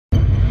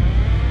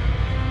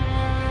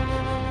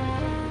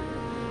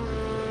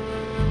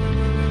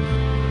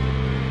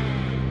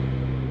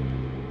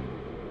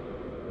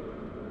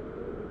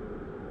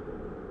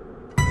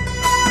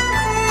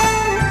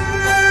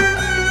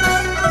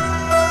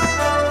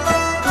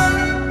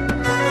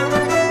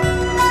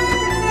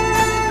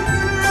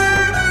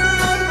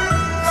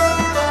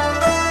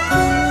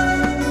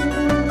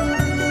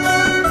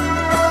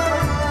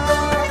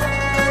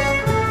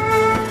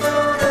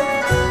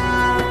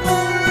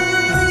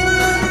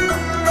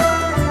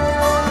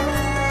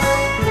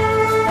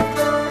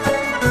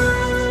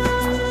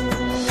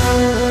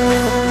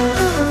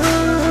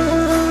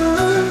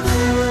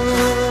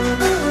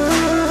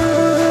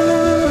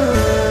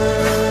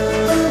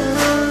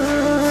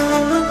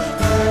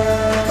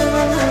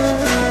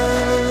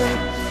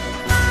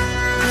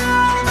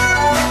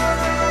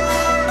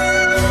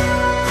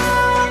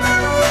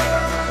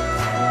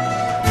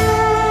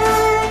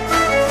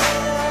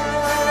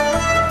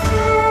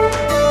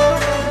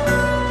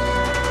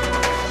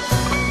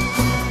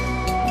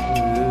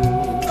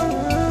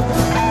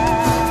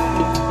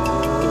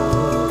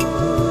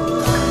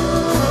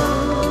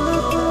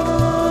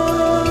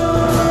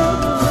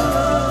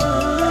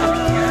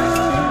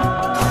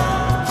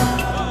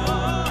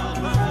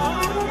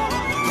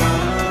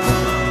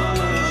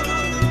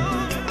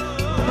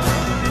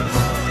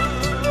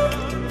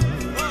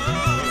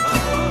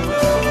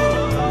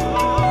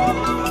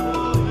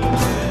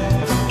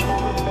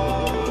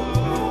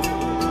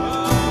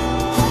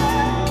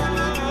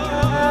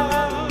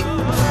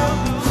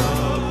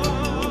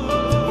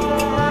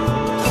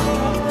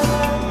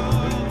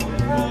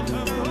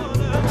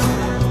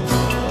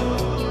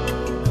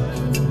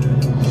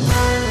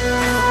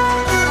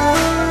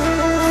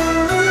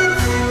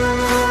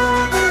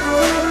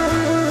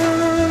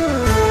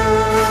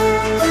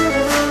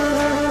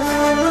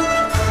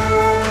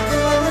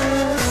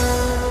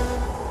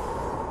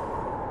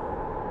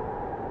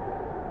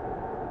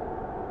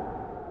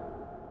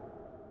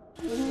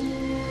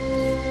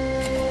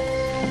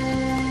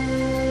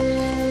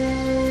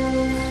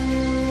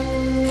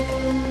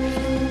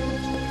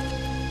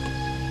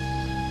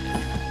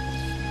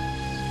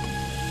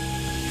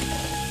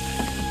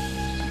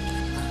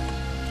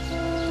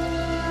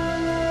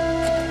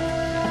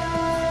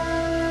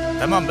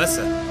تمام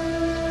بسه.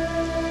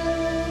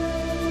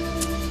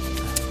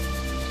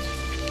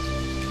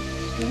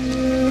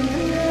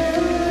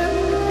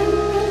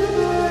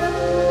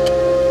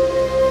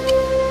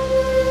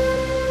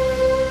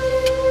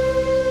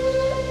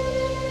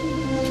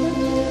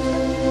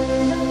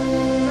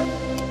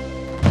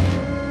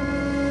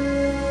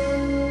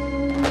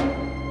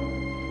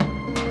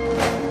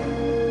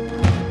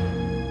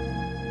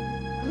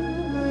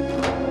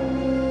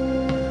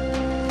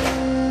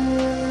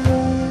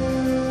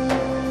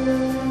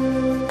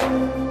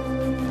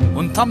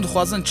 tam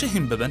dixwazin çi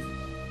hîn bibin?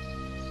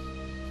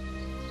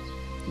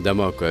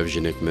 Dema ku ev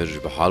jinek mir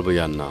ji bi hal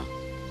biyan na.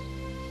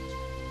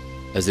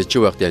 Ez ê çi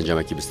wextê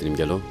encamekî bistînim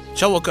gelo?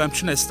 Çawa em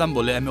çine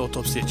İstanbulê em ê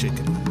otopsiye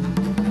çêkin.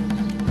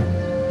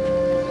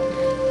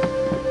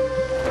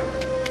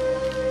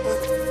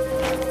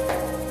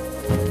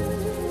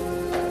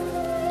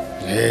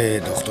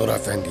 Lê doktor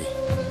efendî.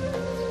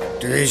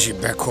 Tu ê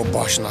jî beko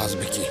baş naz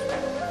bikî.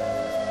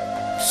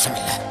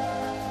 Bismillah.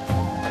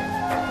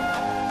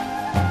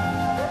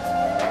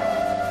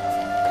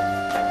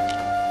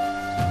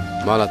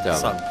 Mala te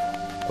Sağ ol. ava.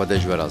 Xwedê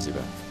ji we razî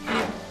be.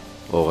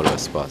 Oğul ve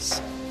spas.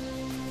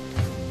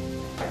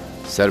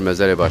 Ser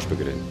mezerê baş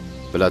bigirin.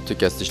 Bila tu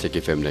kes tiştekî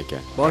fêm neke.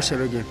 Baş e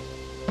vegin.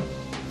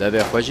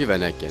 Devê xwe jî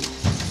venekin.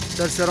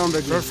 Serseran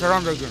vegin.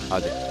 Serseran vegin.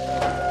 Hadi.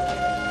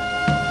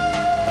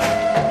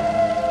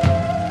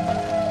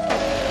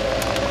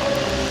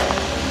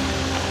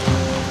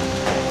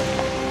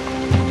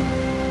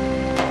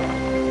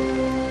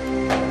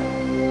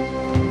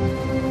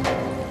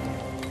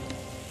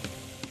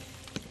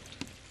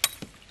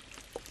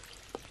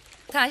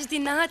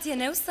 Tajdîn nehatiye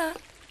ne wisa?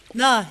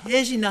 Na,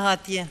 hêjî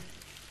nehatiye.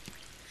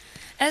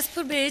 Ez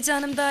pir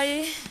bêhecanım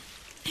dayê.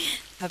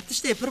 Ev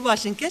tiştê pir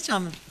baş in keça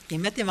min.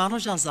 Qîmetê wan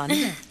rojan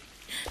zanîne.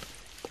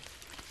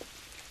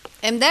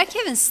 Em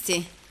derkevin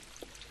stî.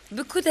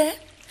 Bi ku de?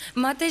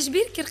 Ma te ji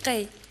bîr kir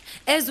qey.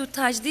 Ez û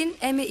Tajdîn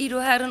em ê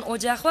îro herin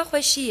ocaxa xwe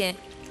xweşî.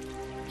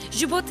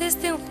 Ji bo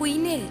testên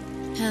xwînê.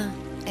 Ha,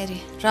 erê,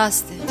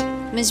 rast e.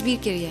 Min ji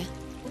bîr kiriye.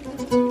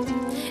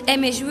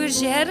 Em ê ji wir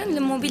jî herin li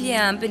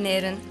mobilyeyan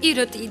binêrin.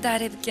 Îro tu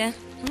îdare bike.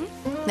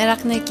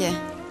 Merak neke.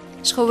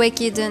 Ji xwe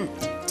wekî din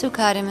tu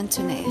karê min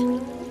tune ye.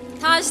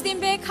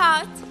 Tajdîn bêk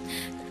hat.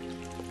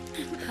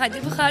 Hadi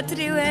bi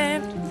xatirê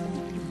we.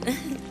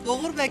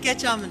 Oğur be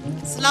keça min.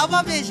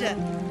 Silava bêje.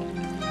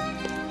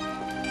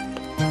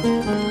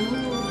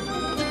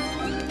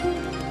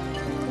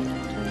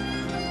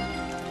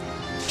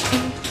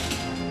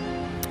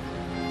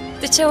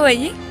 Tu çawa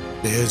yî?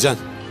 Beşa,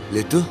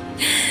 lê tu?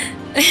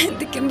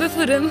 Dikim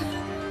bifirim.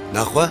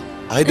 Naxwe,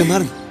 haydi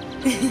marn.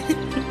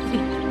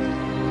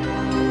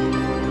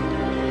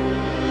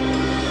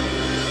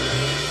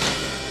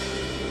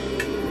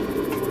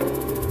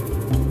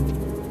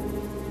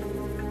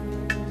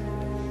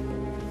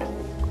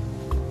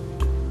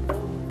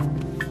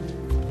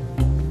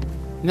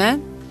 Me?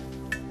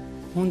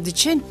 Hûn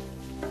diçin?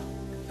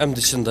 Em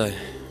diçin dayê.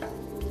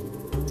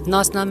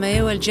 Nasnameyê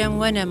wel cem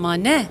we ne ma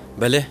ne?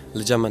 Belê,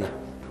 li cem me ne.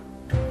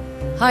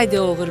 Haydi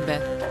oğur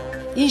be.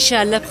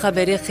 İnşallah bi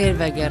xeberê xêr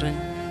vegerin.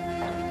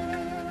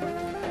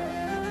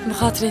 Bi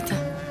xatirê te.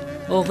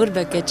 Oğur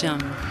be keça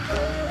min.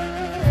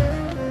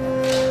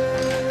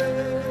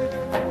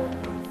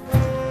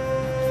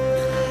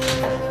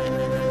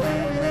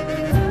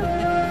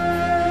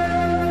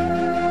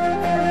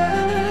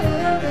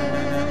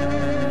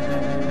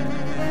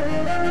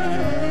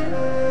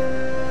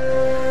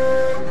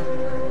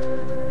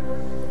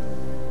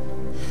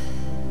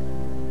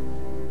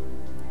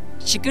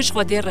 شکرش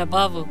خودی را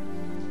باو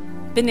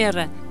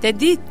بنیره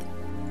تدید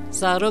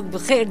زاروک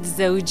بخیر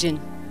دزوجن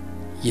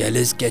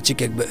یلیز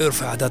کچیک به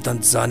عرف عادتان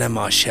زانه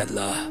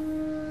ماشالله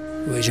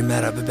و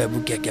جمعه به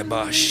بوکه که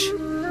باش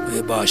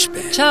و باش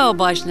به چاو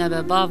باش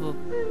نبه باو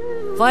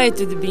وای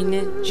تو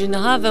دبینه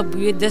جنها و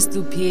بوی دست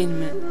و پین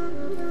me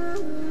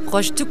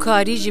خوش تو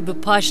کاری جی به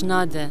پاش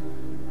ناده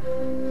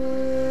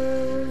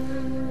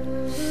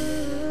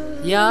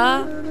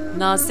یا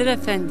ناصر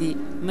افندی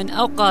من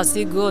او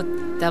قاسی گوت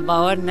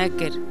تباور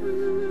نکر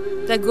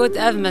تا گوت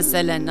اف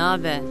مسئله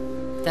نابه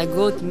تا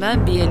گوت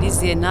من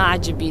بیلیزی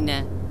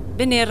ناعجبینه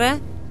بنیره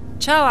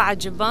چاو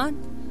عجبان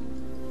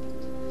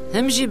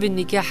همجی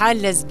بالنکاح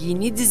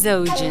لزگینی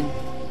دزوجن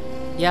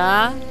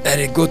یا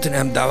اری گوتن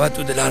ام دعوت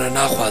و دلانه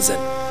ناخوازن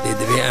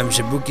دیدوی ام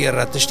جبوکی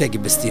راتشتگی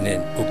بستینن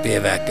و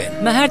پیوکن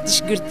ما هر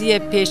تشگرتیه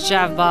پیش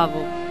شعب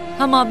بابو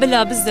هما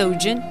بلا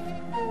بزوجن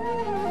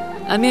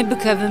امی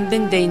بکوین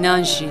بن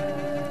دینانشی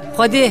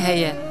خودی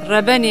هیا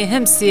ربانی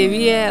هم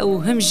سیویه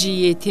و هم جی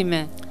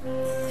یتیمه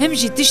هم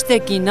جی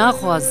تشتکی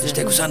ناخوازن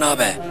تشتکو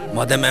سنابه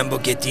مادم ام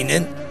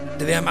بوکتینن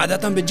دوی ام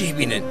عادتان به جیه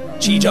بینن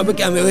چی ایجابه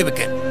که امیوه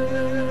بکن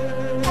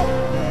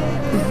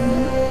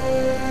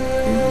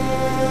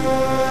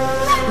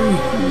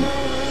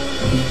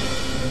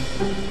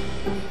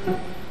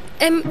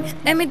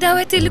Em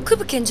daveti li ku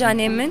bikin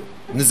canê min?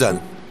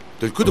 Nizanim.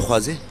 Tu li ku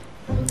dixwazî?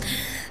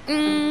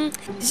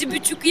 Ji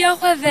biçûkiya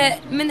xwe ve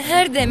min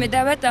her demê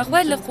daweta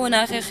xwe li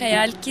qonaxê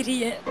xeyal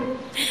kiriye.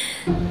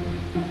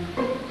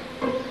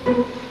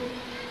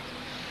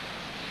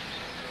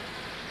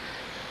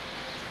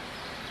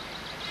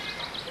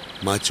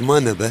 ماچما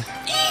نبه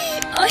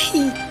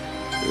آی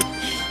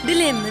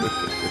دلێ من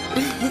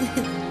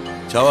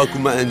چاواکو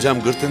ما انجام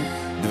گرتن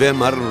دوێ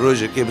مار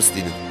ڕۆژێکێ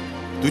بستینن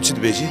دوو چ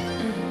دبێژی؟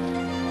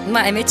 ما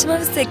ئەمێ چما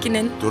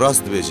بسەکنن تو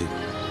ڕاست دبێژی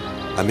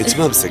ئەمێ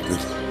چما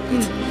بسەکنن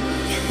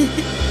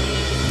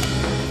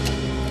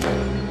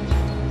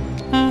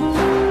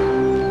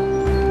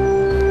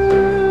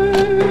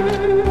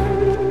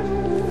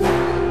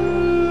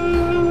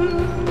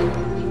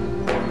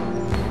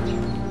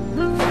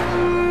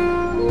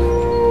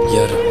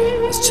یارە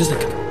ئەس چ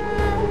دەکەم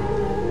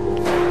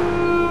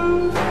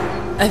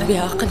ئەف بێ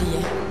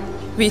عەقلیە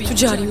وێ تو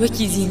جاری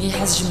وەکی زینەی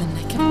حەزج من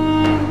نەکەم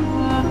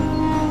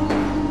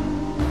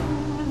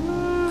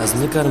ئەس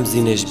نکارم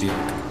زینێش بیر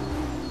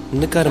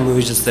نکارم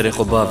وێژە سەرێ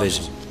خۆ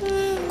باڤێژم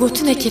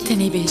گوتنەکێ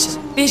تەنێ بێژە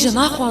بێژە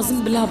ناخوازم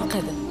بلا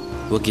بقەدە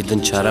وەکی دن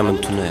چارە من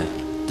تونەیە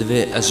divê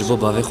ez ji bo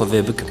bavê xwe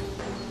vê bikim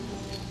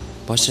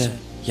baş e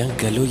yan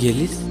gelo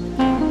Yelîs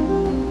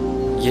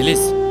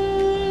Yelîs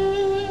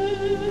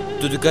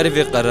tu dikarî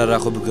vê qerara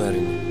xwe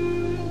bigarînî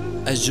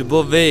ez ji bo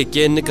vê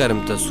yekê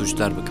nikarim te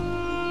sûcdar bikim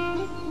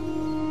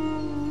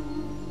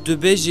tu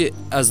bêjî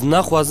ez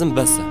naxwazim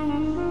bes e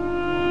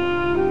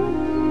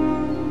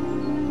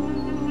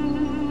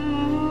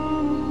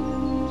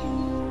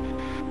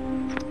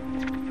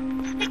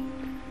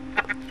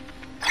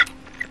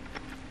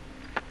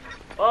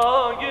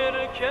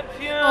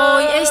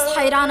Oy eşt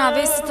hayrana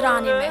ve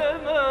stranime.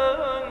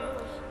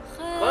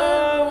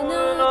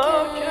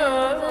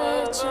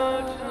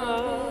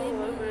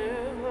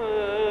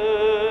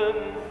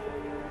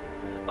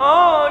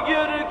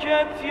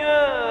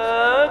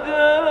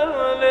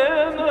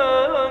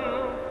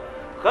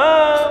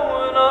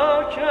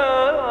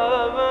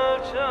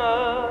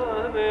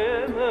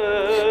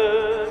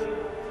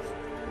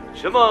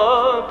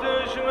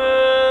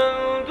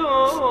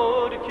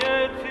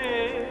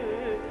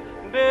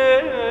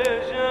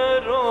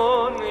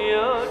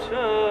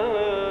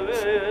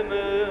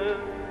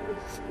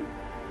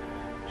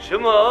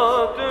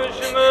 Şıma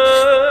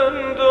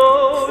düşmün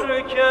dur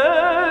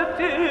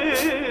keti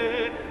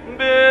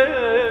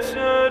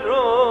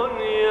beşeron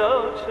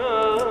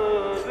yaşabime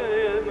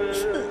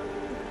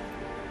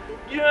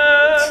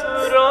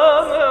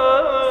Gerame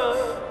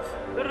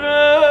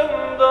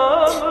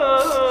remdame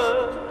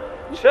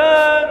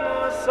çen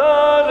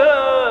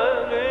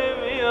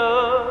salelim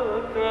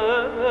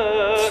yatene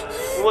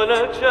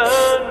Vele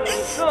çen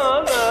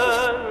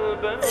salel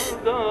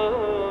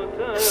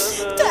bendatene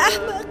أنت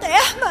أحمق يا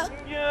أحمق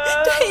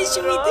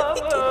تهجوي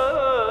دمك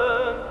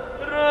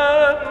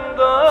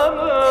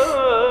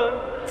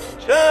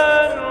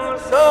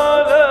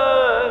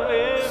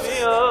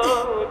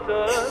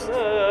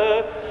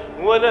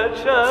ولا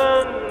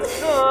كان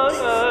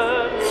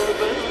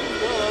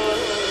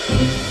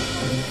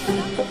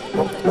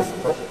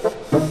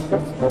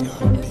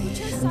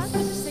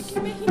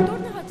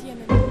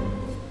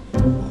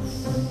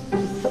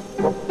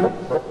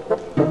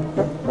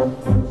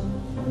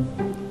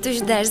توش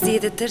درزیه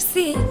ده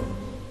ترسی؟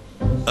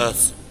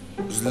 اس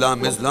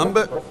زلام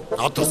به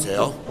ناترسه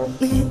یا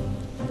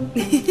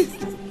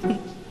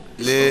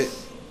لی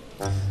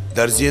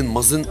درزین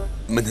مزن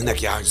من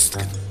هناك عاجز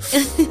کن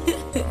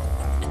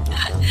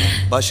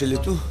باشه لی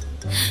تو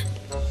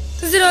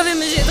زراوی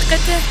مجید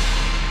قطع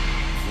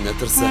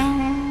نترسه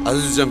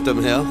عزیز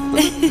جمتم هیا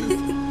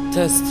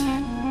تست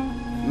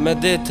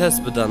مده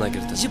تست بدانا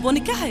گرتن جبونی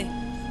که هی؟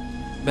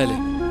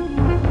 بله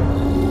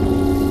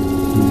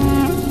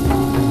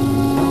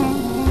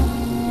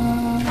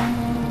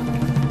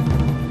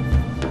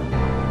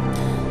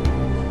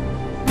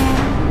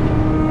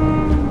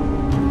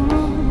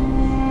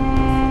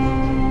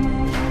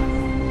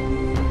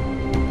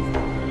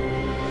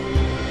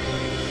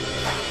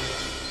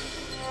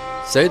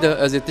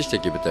سيدة أزي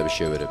تشتكي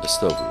بتابشيورة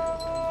بستوفو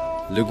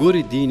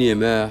لغوري ديني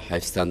ما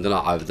حيستندنا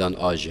عبدان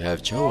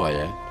آجهاف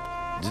چهوايا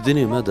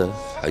دیدنی مده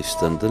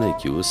حیستندنه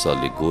که وصل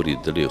لگوری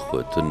دلی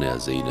خوتن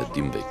زین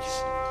الدین بک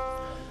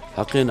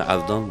حقین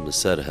عبدان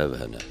لسر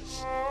هفهنه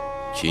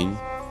کین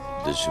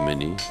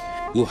دجمنی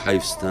و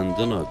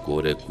حیستندنه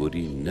گوره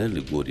گوری نه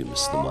لگوری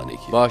مسلمانه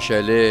کی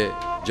باشه لی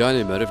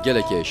جانی معروف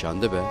گله که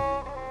اشانده به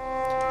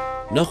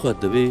نخواد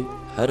دبی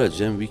هر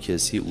جنبی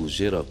کسی او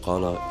جیرا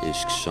قالا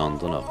اشک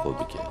شاندنه خو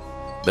بکه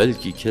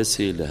بلکی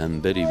کسی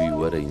لهمبری بی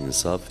وره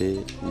انصافه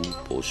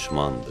و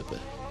پوشمان ببه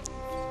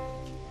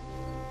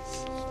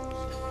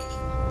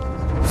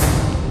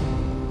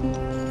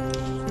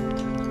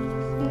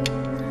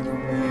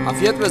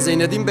عافيت به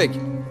زين الدين بك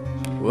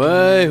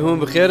واي هم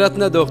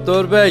بخيرتنا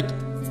دكتور بك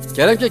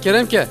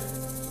كرمك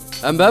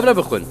ام بابرا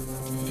بخون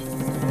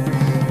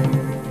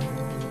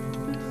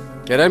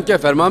كرمك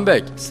فرمان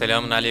بك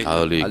السلام عليكم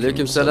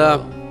عليكم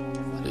السلام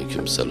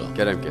عليكم السلام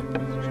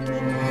كرمك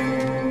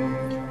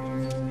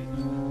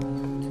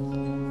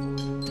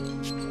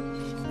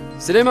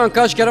سليمان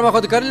كاش كرم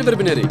اخذ كار اللي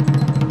بربنري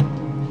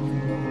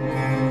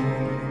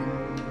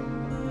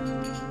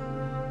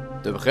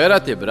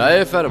تبخيرتي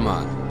براي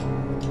فرمان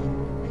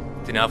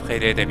جناب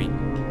خير دبي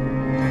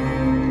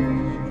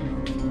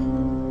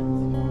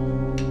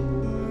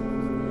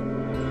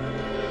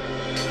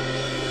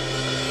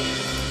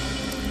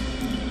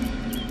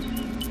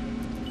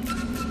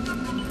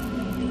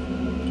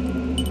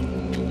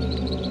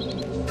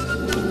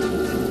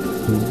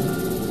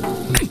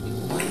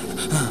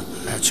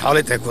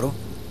حالت کرو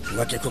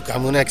وکی کو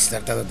کامونه که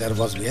سرتا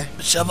درواز بیه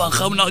شبان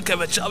خونه که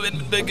بچاوین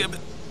من بگم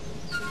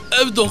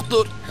اف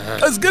دکتر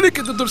از گری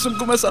که تو درسم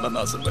کو مثلا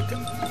ناصر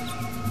بکن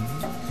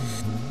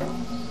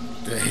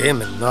تو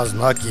هم ناز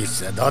ناکی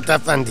صدات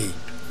افندی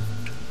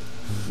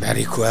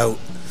بری کو او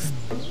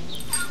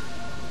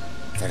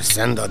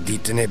فرسندا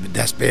دیتنه به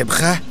دست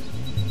ببخه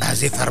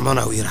ازی فرمان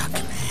اوی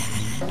راکن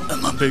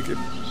اما بگم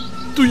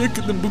تو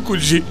یکدم بکل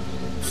جی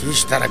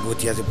کیش ترا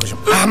گوتی ازی بکشم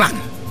احمق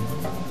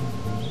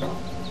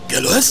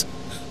گلو هست؟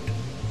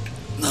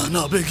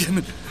 نه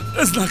بگم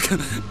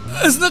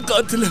از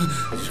نقاتلم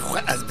خو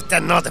از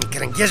بتن نادم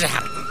کرنگیج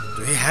هر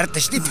تو هر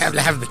تشدید تبل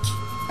هف بکی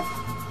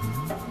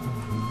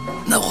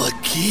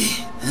نوکی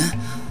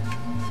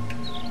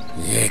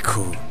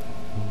یکو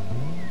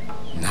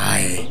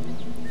نه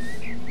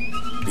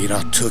بیرا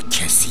تو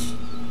کسی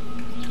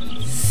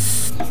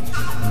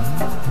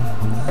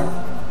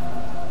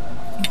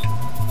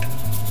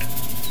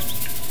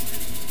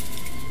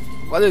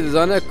خود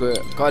دزانه که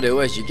کار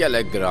وشی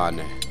گلک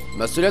گرانه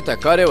مسئولیت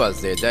کار و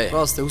زیده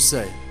راسته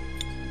وسای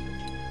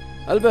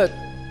البته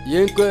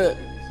یین که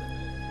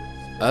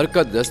هر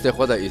کد دست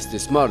خود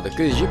استثمار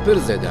دکری جی پر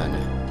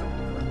زیدانه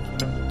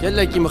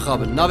گلکی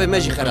مخابن ناوی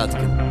مجی خرات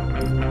کن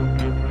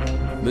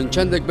من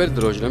چندک برد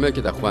روزنامه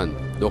که دخوان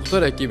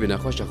دکتر اکی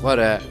بنخوش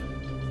خواره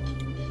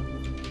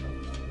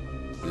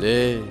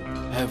لی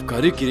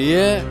هفکاری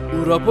کریه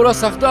و راپورا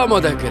سخته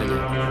آماده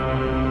کرنه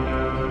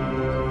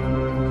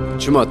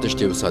چما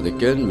تشتی بساده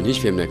کن من هیچ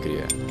فهم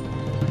نکریه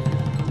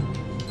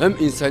هم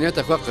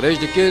انسانیت خواه قریش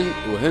دکن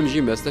و هم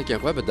جی مسلک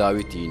خواه به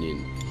داوی تینین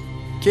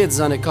که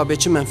دزانه کابه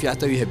چه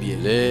منفعتوی هبیه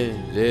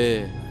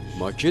لی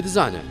ما که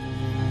دزانه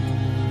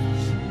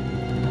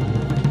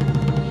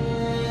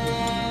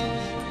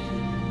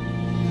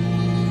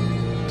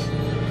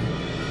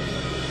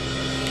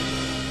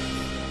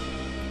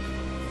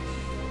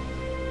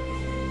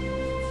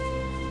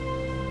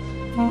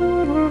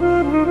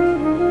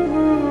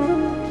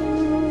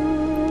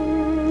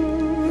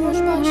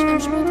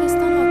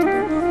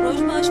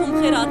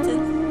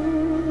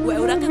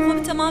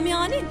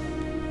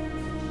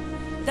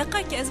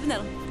دقائق از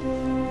بنرم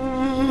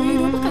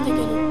ويرو بقدر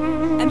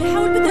قالوا أمي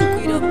حاول بدن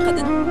كويرو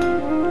بقدر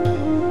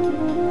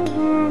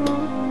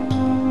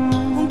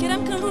هم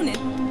كلام كان رونين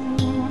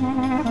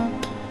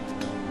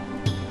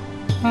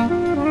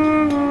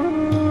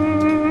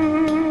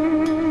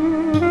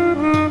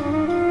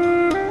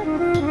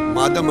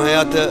مادام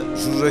حياته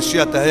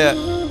شورشياته هي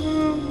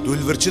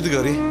دول ورچه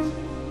دگاری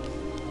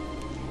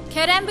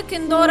کرم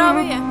بکن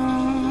دوراویه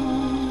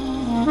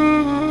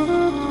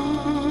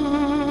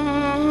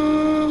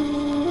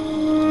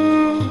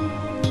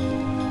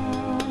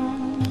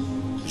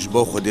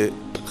با خود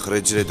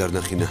خرج در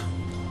نخینه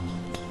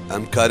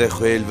ام کار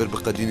خویل ور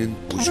بقدینن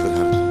وش ور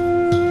هر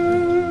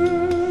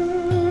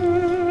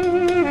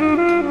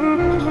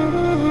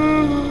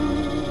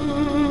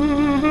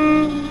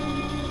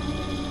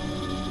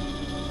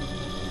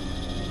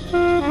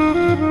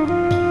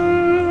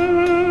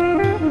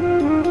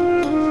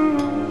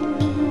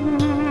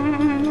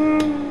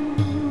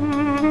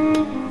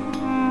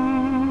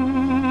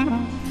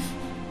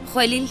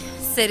خلیل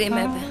سری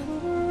مبه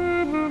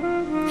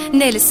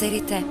نل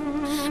سریته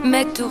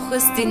ما تو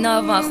خستی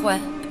ناوان خواه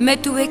ما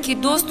تو وکی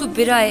دوست و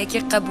برای که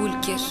قبول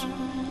کر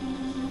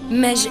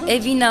ما ج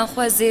اوینا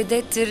خواه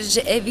زیده تر ج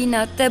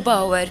اوینا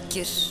تباور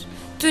کر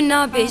تو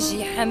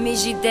نابیجی همه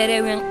جی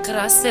دروین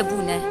قراسه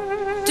بونه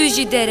تو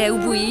جی درو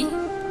بویی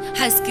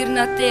حس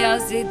کرنا تیا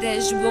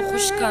زیده جبو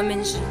خوشکا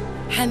من جی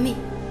همه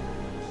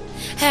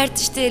هر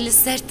تشتی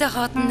لسر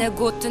تهات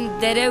نگوتن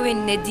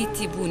دروین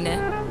ندیتی بونه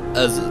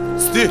از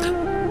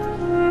ستی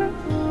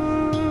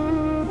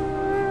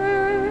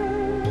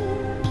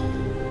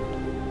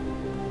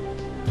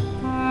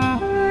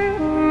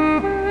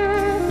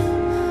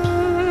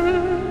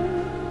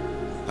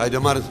هيدا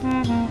مرض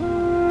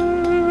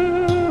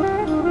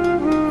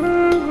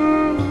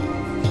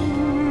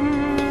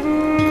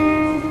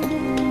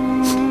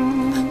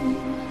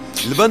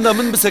البندا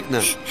من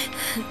بسكنه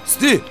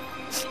ستي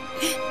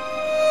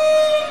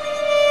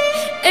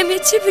امي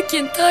چی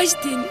بکن تاج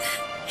دین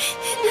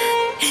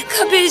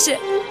کبیجه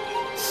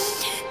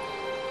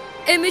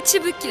امي چی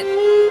بکن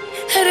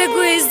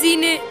هرگو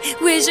زینه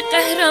ویج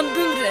قهرم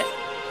بمره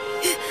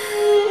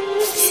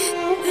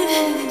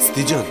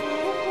ستي جان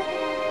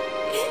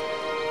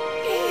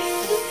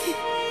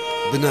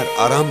بنار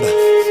آرام به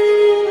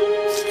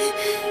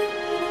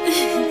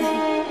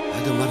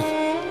هذا مرض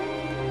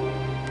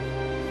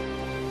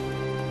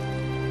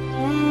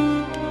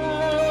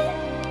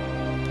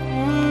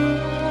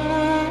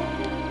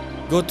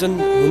گوتن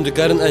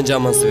هندکارن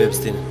انجامان سبب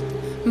ستین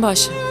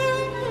باشه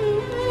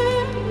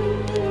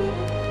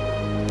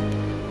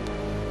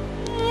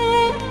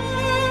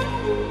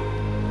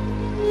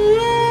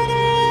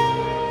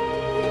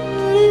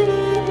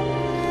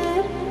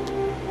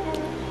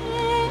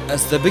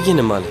است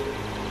بگین مالی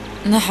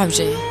نه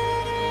حوجه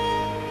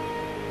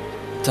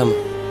تمام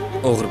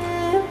اغرب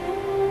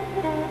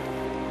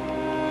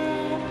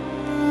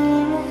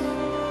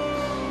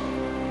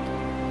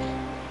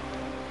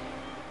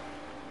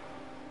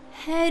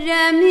هر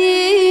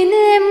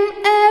Hereminem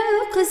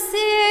ev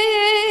kısi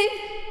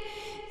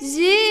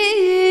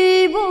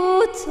Jiboto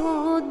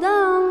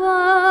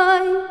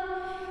davay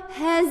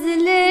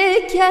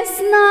Hezle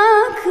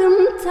kesnakım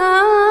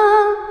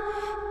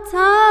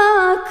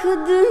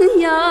takdı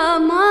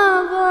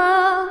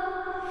yamava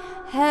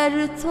Her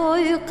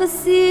toy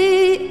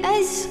kısi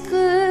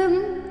aşkım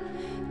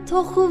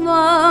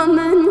Tohva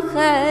men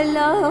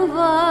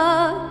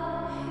xelavay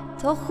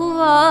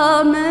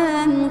Tohva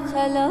men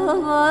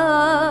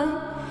xelavay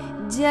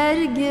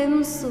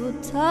Cergim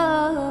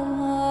sutavay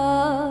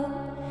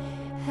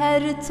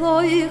Her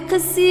toy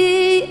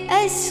kısi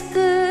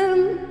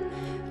aşkım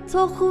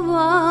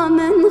Tohva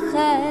men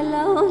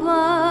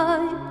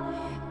xelavay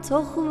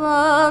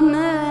Tohva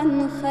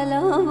men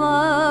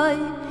xelavay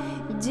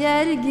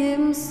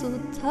Cergim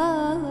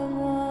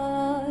sutavay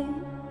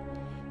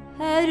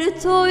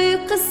Her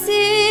toy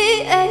kısi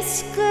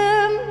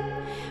aşkım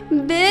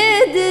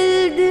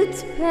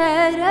Bedildit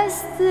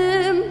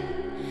perestim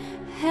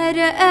Her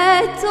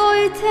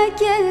etoy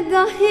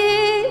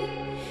tekelgahi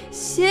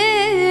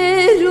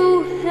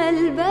Şeru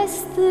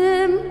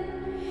helbestim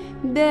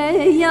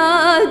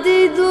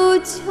Beyadi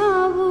du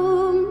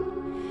çavum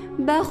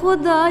Be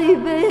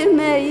Xuday be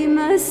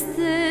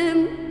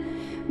meymestim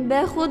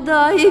Be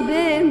Xuday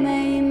be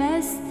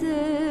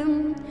meymestim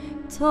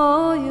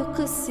Toy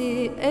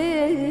kısi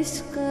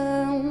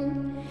eşkım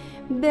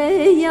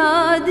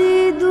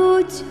Beyadi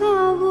du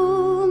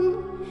çavum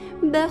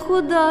Be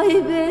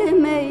Xuday be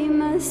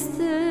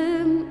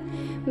meymestim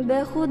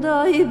Be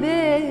Xuday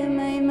be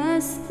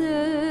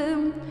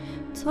meymestim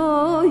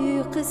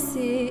Toy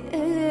kısi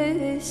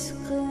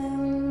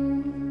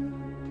eşkım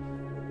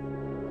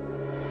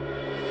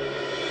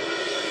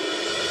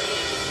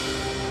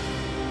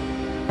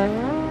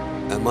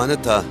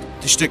Emanet ha,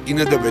 tiştek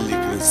yine de belli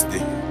kırınstı.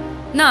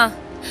 Na,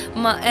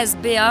 ma ez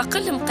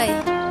beaqilm qey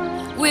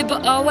Wê bi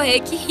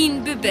awayekî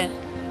hîn bibe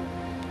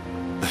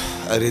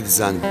Erê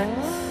dizanim.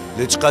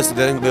 Lê çi qasî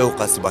dereng bê û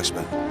qasî baş be.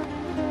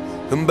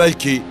 Him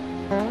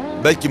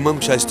belkî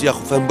mam şaştiya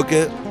xwe fehm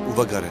bike û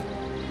vegere.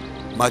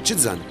 Ma çi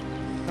dizanim?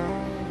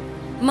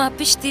 Ma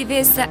piştî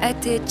vê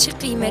saetê çi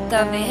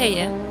qîmeta vê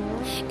heye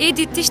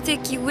Êdî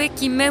tiştekî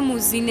wekî mem û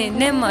zînê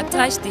nema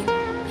taş dî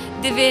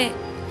Divê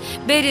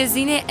berê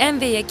zînê em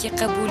vê yekî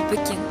qebûl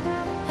bikin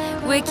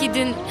Wekî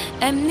din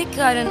em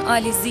nikarin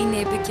alî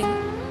zînê bikin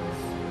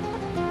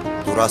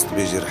Tu rast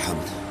bêjî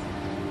Rihamd.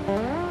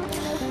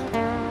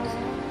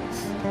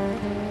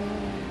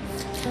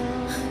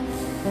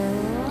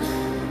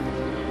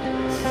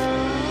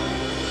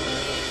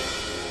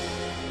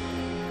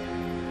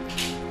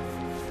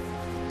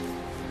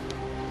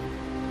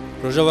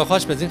 Rojava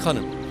xweş be Zîn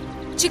xanım.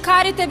 Çi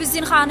karê te bi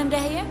Zîn xanim de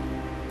heye?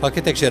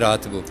 Paketek jê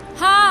rahatibû.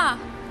 Ha,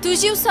 tu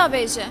jî wisa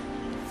bêje.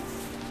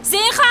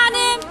 Zîn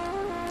xanim!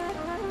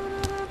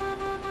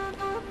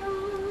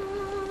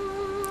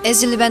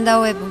 Ez ji li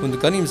benda we bûm. Hûn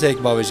dikanî imzayek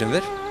bavêjin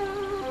ver?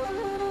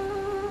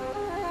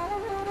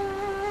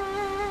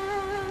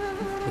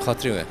 Bi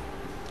xatirê we.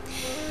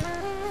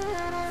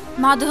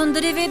 Ma di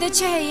hundirê vê de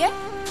çi heye?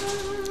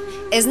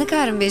 Ez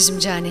nikarim bêjim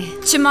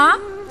canê. Çima?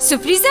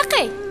 Sürprîz e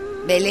qey?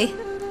 Belê.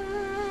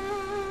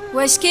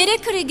 Weşkêrê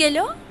kirî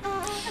gelo?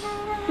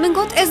 Min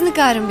got ez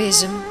nikarim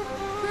bêjim.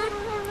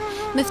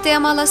 Mifteya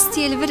mala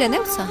stiyê li vir e ne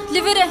wisa?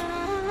 Li vir e.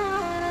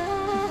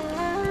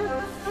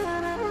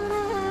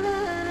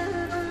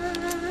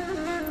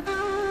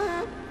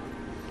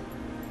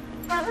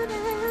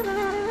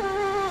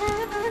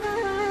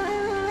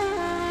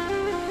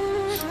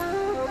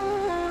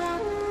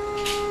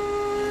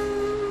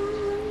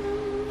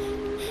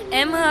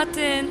 Em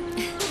hatin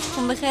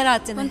Hûn bi xêr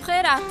hatine. Hûn bi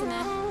xêr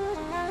hatine.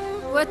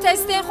 We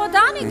testên xwe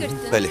danê girtin?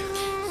 Belê.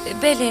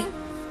 Belê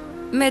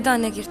me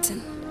dane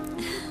girtin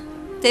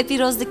Te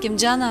pîroz dikim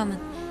cana min.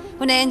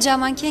 Hûn ê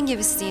encaman kengê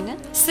bistînin?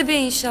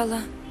 Sibê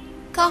înşallah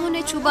Ka hûn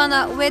ê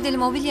çûbana wê dil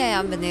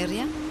mobilyayan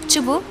binêriye? Çi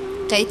bû?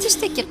 Qey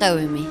tiştekî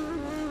qewimî.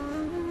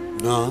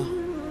 Na.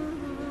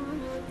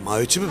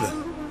 Ma çi bibe?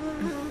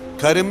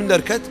 Karê min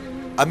derket,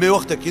 em ê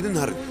wextekî din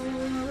herin.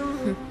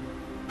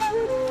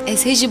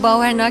 Ez hê jî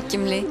bawer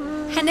nakim lê.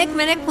 Henek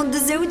menek hûn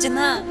dizewcin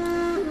ha.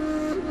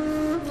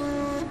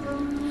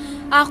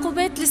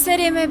 Aqubet li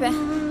serê me be.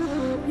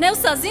 Ne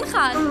wisa Zîn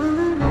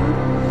xanim?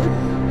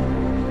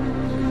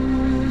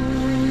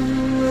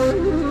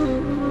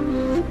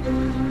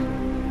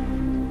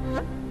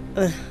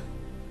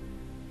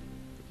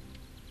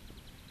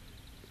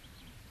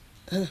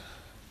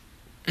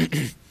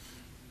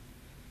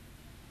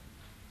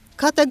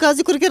 Kata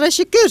gazî kurgera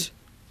şükür.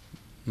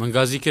 Min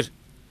gazî kir.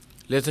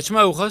 Lê te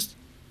çima ew xwest?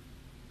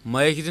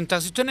 Mayekî din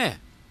taksî tu ne?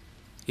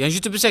 Yan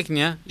jî tu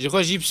bisekiniya, ji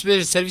xwe jî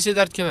pisbê servîsê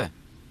derdikeve.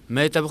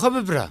 Me te bixwe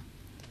bibira.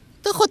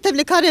 Tu xwe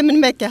tevlîkarê min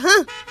meke ha?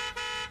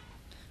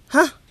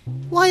 Ha,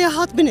 waya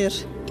hat binêr.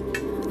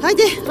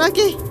 Haydi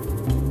rakî.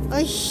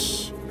 Ay.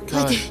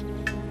 Haydi.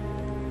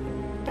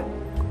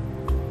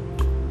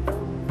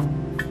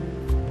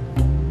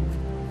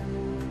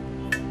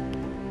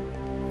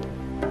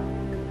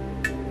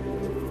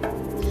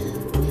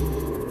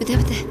 Bide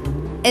bide.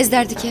 Ez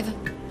derdikevim.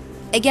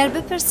 Eger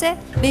bipirse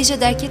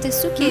Beşa derkete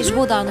su ki ji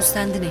bo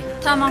danûstandinê.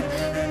 Tamam.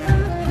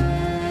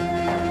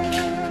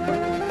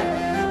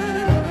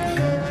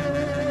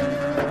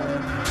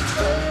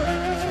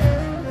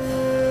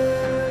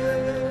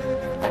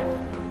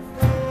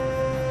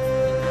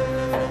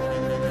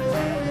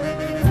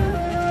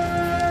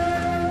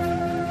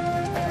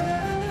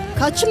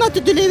 Kaçma tu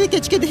dilêvê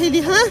keçike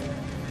dihêlî ha?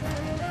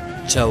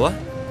 Çawa?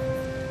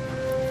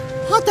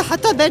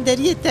 Hata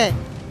berderiyê te.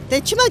 Te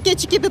çima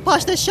keçikê bi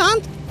paşte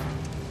şand?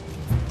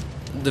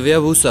 Divêya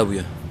wisa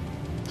bûye.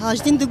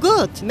 Tajdîn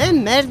digot, me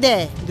merd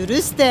e,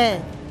 durist e,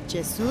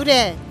 cesûr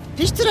e,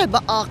 piştre bi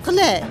aqil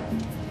e.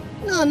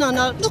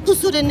 Na, li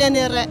qusûrê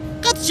nenêre,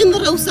 qet jin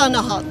rewsa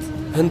nehat.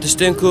 Hin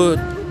tiştên ku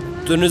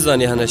tu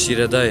nizanî hene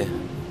şîredayê.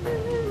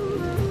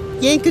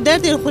 Yên ku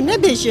derdên xwe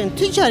nebêjin,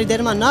 tu carî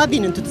derman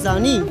nabînin tu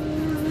dizanî.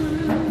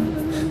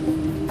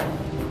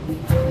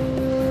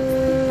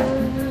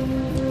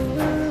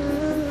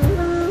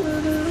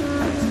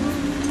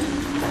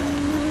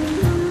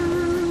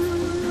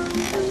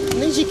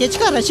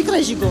 Keçikara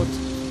çikra jî got.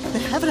 Bi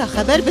hevra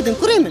xeber bidin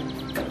kurê min.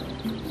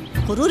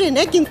 Qurûrê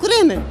nekin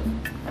kurê min.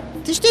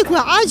 Tiştê ku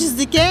aciz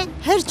dike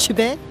her çi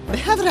be bi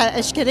hevra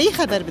eşkereyî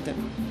xeber bidin.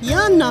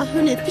 Yan na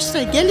hunê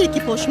piştre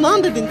gelekî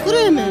poşman bibin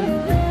kurê min.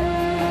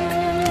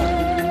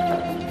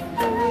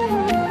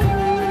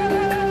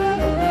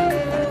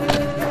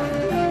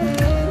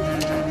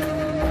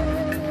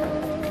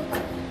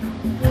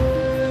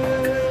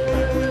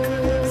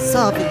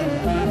 Sabit.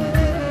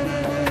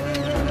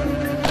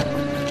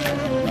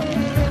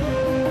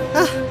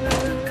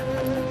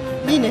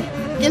 Yine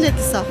gel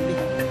hadi sahibi.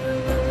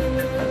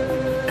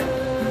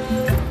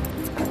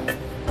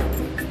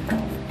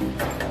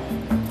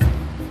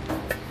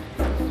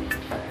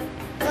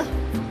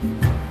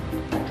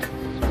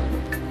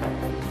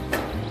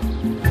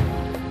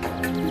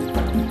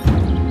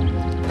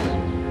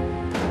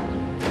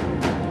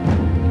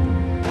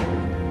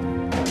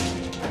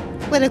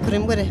 Were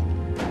kurim were.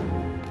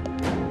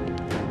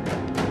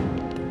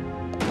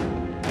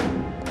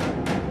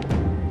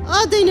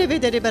 Adayne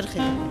vedere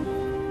berxi.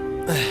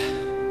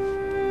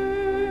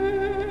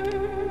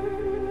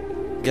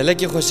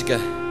 Gelekî xweşik e.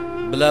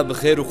 Bila bi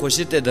xêr û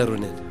xweşî tê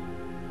derûne.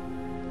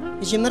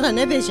 Ji min re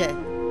nebêje.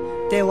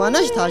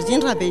 Dêwana ji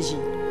tajdîn re bêjî.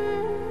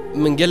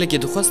 Min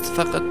gelekî dixwast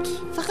feqet.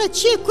 Feqet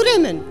çi kurê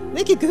min?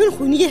 Wekî ku hûn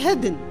xûniyê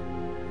hebin.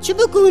 Çi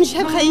bi ku hûn ji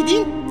hev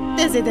xeyîdîn?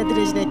 Te zêde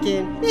dirêj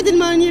nekin. Nê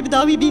dilmaniyê bi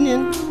dawî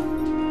bînin.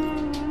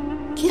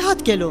 Kî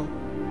hat gelo?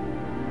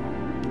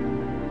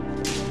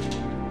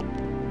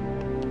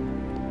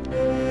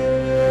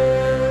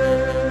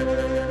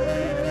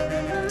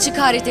 Çi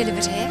karê te li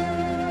vir heye?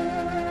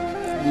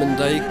 Min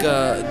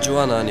dayîka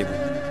ciwan anî bû.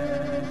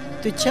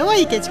 Tu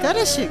çawayî keçikar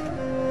eşik?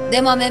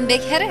 Dema me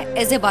bêk here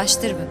ez ê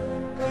baştir bim.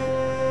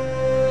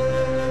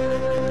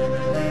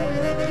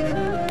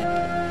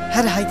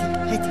 Here haydi.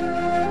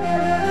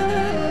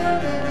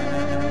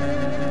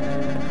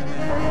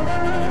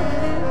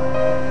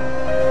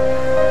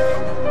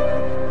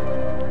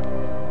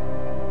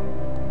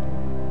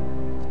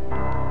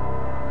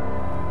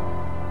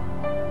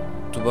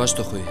 Tu baş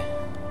dixwî.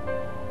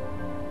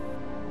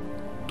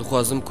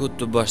 Dixwazim ku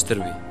tu baştir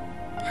bî.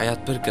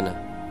 Hayat pir kine.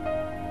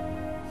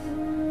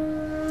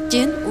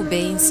 Cin û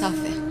bêînsaf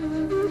e.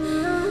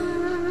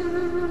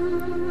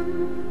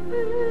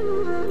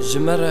 Ji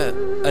me re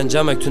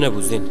encamek tune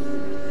bû zîn.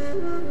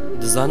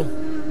 Dizanim.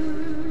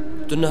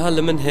 Tu niha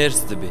li min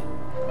hêrs dibî.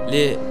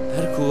 Lê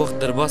her ku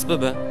wext derbas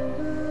bibe,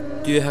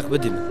 tu yê heq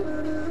bidî min.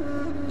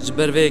 Ji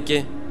ber vê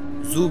yekê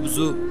zû bi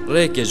zû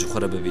rêyekê ji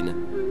xwe re bibîne.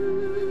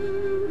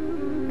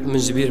 Min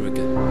ji bîr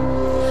bike.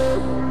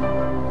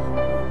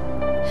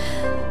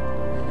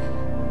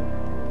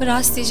 Bi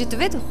rastî jî tu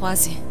vê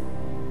dixwazî?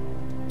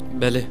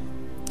 Belê,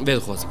 vê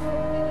dixwazim.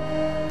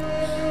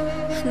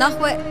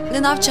 Naxwe li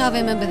nav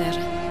çavê min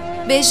binêre.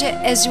 Bêje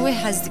ez ji wê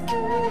hez dikim.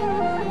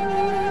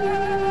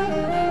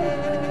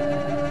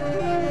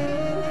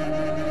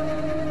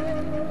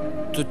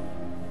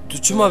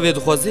 Tu çima vê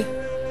dixwazî?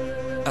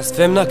 Ez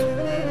fêm nakim.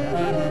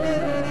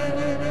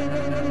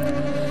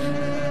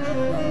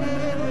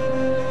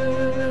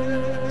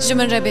 Ji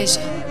min re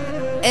bêje.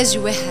 Ez ji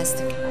wê hez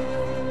dikim.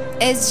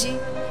 Ez jî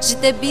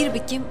ji te bîr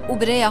bikim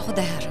û bi rêya xwe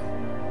de herim.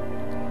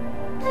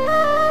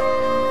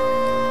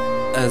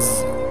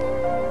 Ez...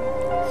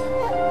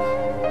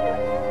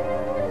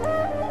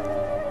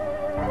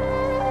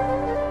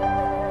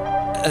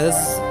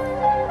 Ez...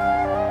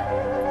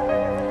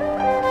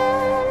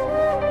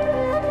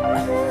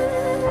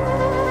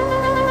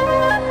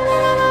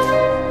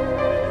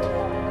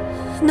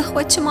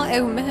 Naxwe çima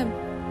ew mehem.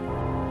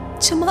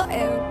 Çima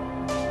ew.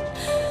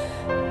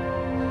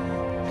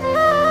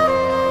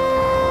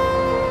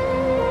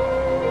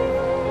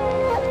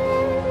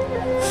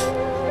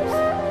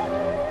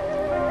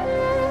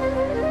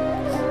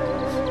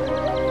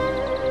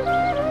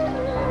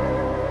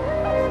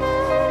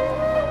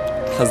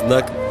 hez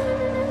nakim.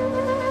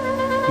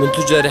 Min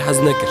tu carî hez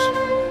nekir.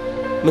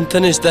 Min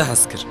tenê ji te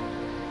hez kir.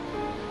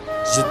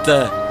 Ji te.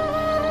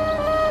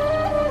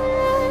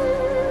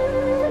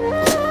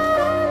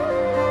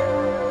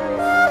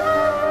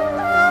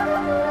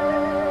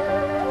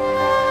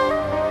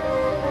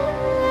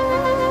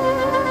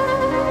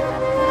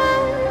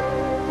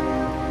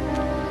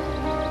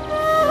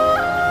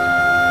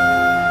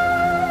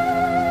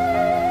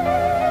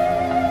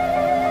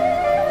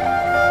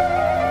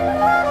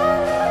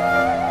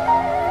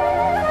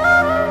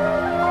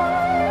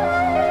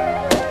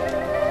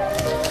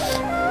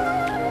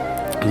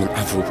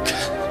 عفو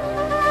بك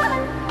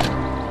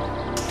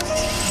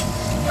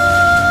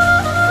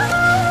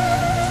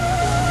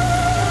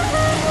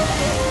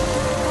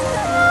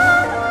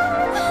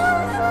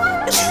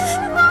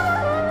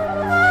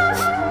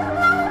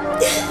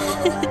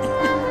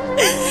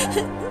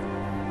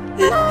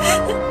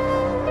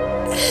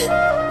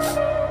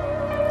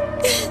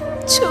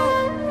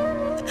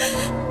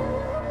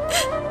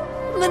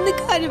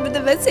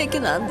بس هيك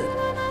نقدر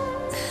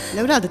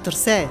الأولاد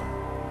ترساه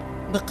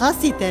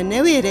بقاسي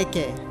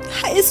تنويرك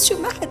حيث شو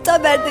ما حتى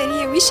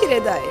بردنية ويش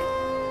رداي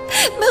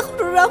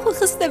مخرو راخو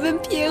خسنا من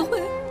بيخو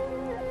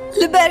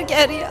لبرق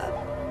أرياب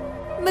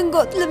من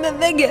قد لما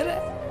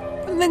مقرة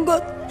من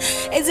قد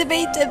إذا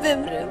بيت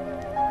بمرم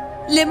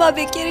لما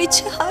بكري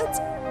تشهد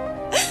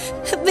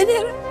من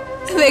هرا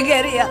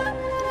مقريا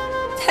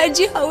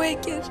هرجي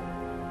هواكر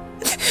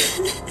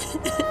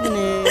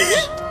منير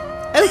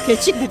أو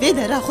كتشك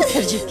ببيدا راخو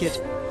ترجيكر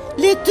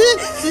لي تو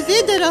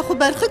ببيدا راخو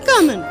برخو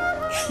كامن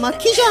ما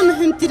كي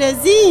جامهم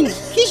ترازين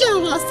كي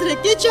جام غاصرة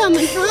كي جامن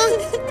ها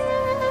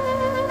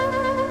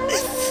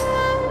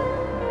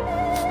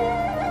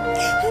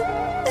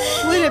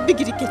ولا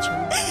بقري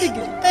كجام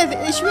بقري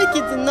أبي إشوكي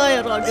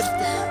دنايا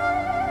راقرتك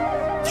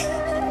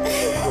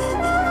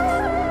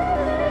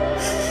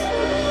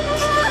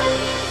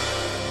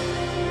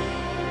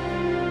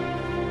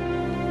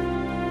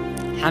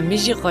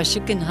حميجي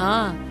خوشكن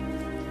ها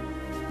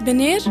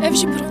بنير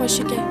افجي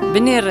برخوشكه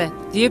بنير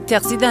ديب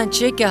تقصيدان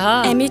تشيكه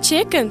ها امي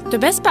تشيكن تو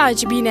بس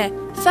بعجبينه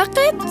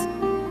فقط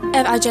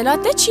اف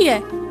عجلات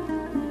تشيه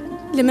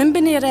لمن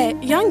بنيره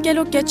يان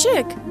قالوا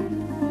كتشك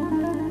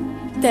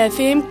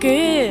تفهم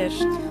كير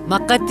ما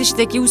قد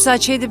تشتكي وسا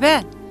تشي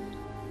دبا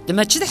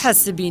دما تشد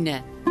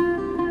حسبينه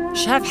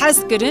شاف حس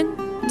كرن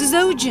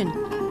دزوجن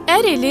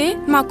اريلي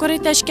ما كوري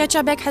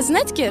تشكيتشا بك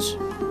حزنت كر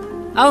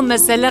او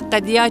مسألة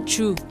قديات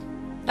شو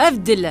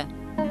أفدله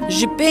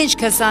جبينش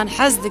كسان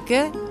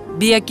حزدك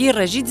بيكي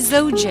رجيد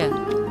زوجة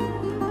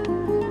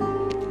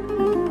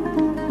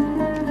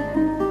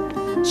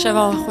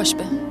شباب خوش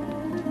به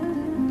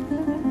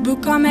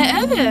بوكا ما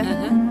أبه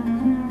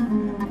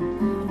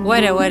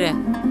ورا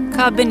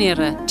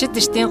كابنيرة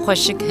جتشتين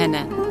خوشك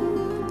هنا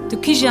تو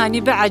كي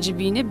جاني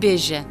بعجبينه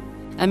بيجا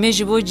أمي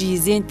جبو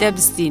جيزين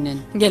تبستينن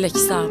قالك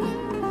صعبة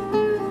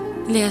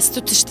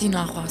ليستو تشتين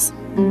أخواز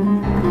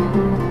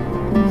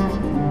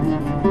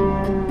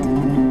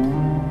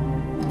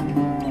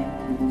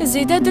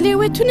زيدا دلي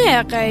ويتوني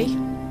أقاي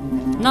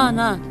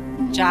نا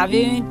جعبي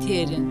وين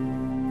تيرن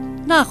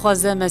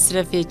ناخوازه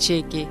مصرفي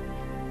تشيكي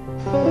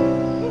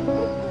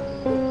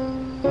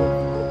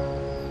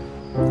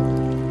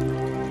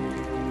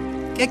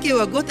كاكي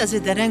وقوت از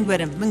درنگ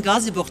برم من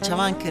غازي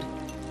بوخچوان كر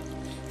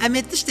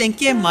امي تشتن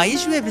كي ماي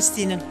جوي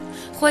بستينن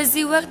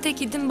خوزي وقت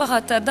كي دم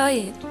بخاطر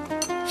داير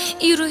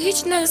ايرو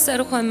هيچ نه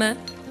سر خومه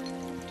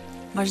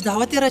باش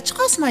دعوتي را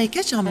چقاس ماي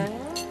كچ عمل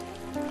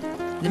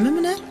لما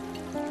منه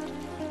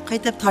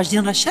قيتب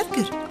تاجدين را شر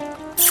كر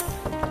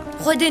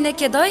خودي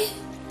نكداي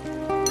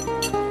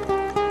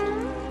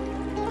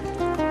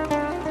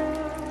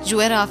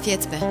جوار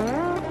عافيت به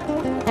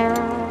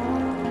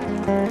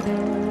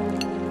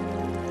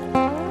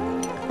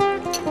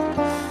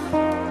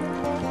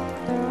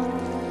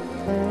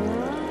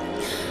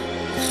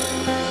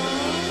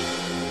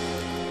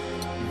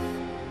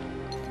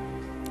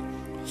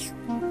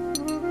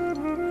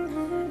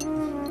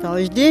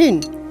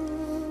تاجدين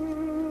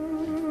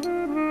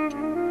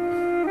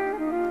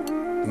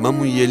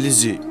مامو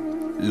يلزي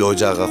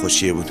لوجاغا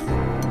خوشيبون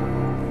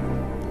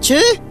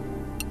چه؟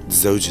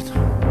 تزوجن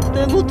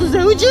تبو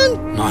تزوجن؟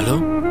 نالو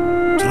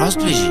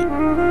تراست بيجي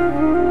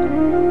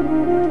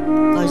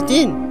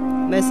تاجدين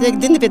مسلك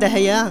دين بده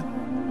هيا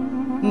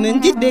من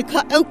ديت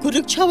بك او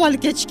كرك چوال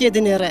كچ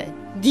دنيره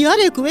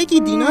ديارك وكي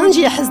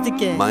دينانجي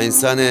حزدك ما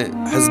انسان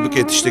حزبك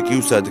تشتكي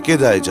وسادك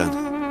داي جان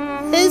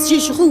از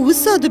شيخو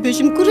وساد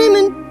بيجم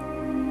كريمن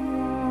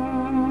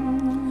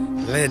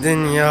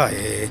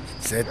لدنياي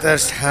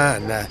سترس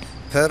حانا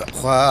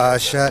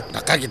فرخواشا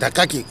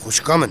دقاقي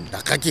خوش كامن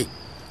دقاقي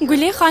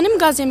قولي خانم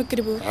غازي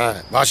مكربو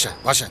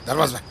باشا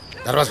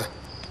دروازة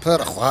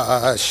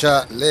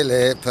فرخواشا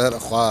ليلي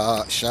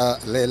فرخواشا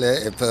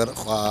ليلي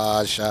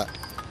فرخواشا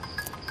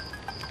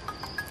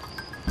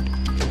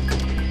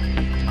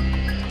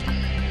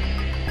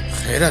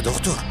خير يا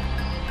دكتور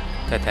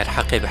تتر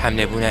حقي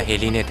بحمله بونا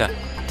هيلينيتا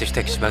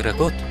تشتكش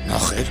بغرقوت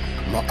ناخير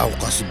ما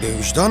اوقاس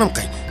بوجدانم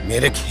قي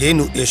ميرك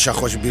هينو ايشا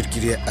خوش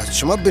بيركري از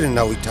شما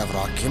برناوي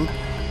تفراكم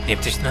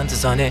نبتشتنان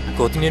تزانه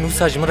قوتين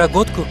نوسا جمرا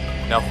قوتكو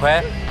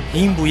نخواه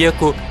هين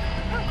بويكو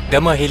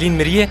دما هيلين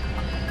مريه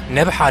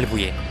نبحال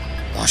بويه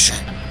باشه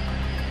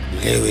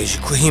ليويجي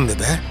كو هين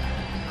ببه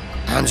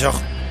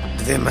انجاخ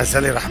دوی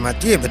مسئله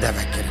رحمتیه بده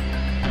فکرم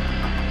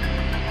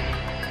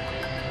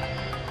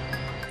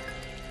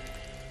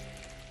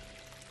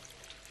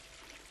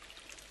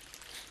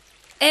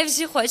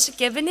افجي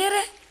خوشك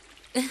بنيره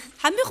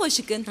حمي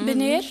خوشكن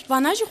بنير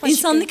وانا جو خوشك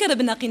انسان نكره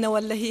بناقينا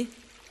ولا هي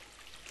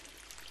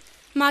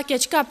ما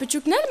كچكا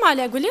بچوك نر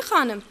مالا قولي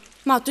خانم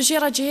ما تو جێ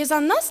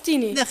ڕەجێهێزان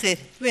ناستینی نەخێر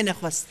وێ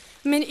نەخواست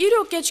من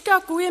ئیرۆ کێچکا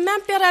کوێ من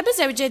پێرا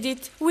بزەوجە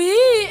دیت وی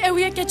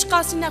ئەویە کێچ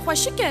قاسی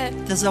نەخۆشیکە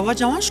تەزەوا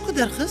جوانشکو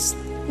دەرخست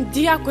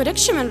دیا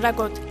کورکشی من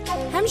ڕەگوت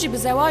هەمژی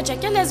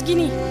بزەواجەکە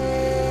لەزگینی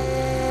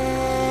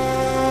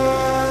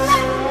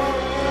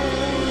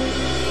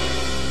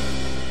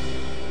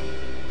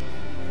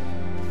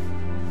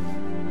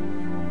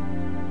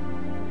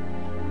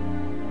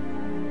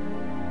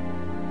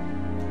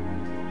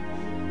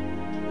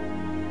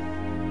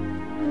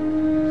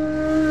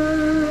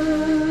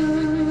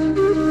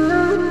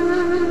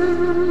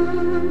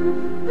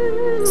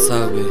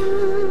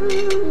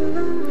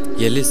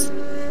یلیس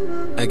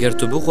اگر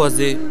تو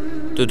بخوازی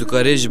تو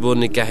دکاری جبو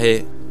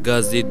نکاحی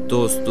گازی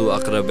دوست و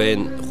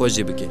اقربین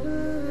خوشی بکی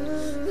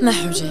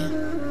نحوجه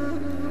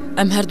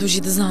ام هر دو جی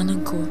دزانن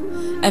کو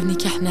اب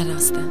نکاح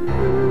نراسته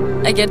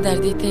اگر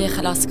دردی تی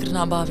خلاص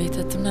کرنا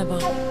باویتا تم نبا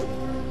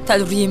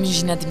تلوریه من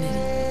جی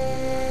ندمنی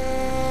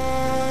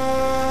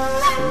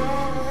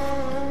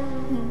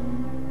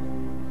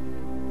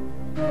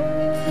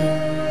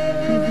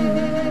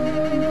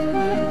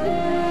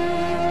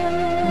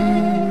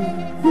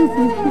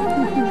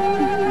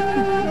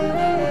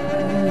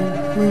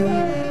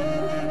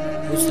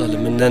وصل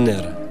من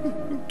ننيرة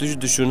تج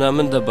دشونا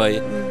من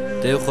دبي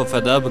تيخو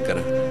فدا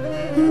بكرة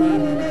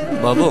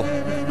بابو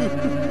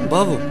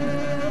بابو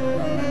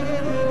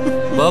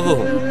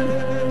بابو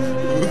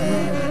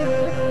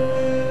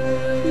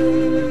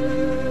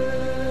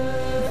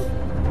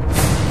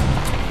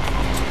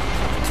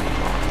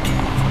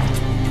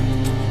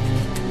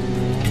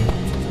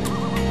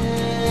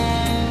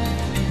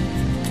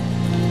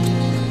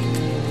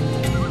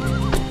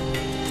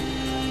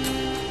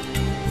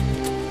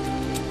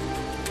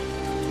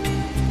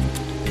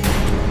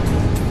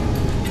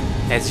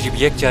از جیب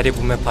یک جاری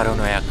بومه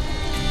پارانویاک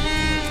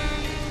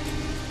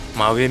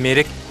ماوی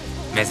میرک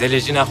مزل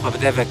جنا خواب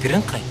ده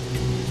وکرن قی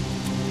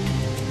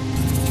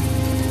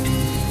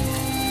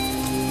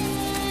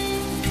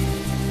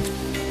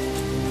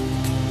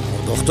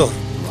دکتر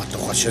ما تو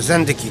خوش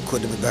زندگی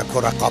کد به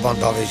کور قابان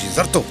داویجی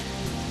زرتو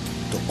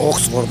تو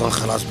اوکسفوردن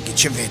خلاص بکی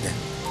چه ویده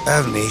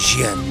او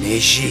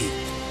میشی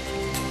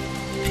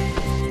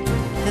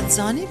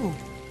دزانی بو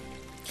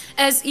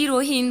از ایرو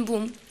هین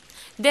بوم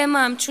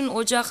دمام چون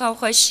اجاق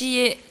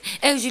خوشیه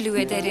او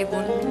جلوه داره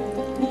بون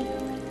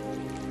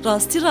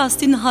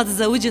راستی نهاد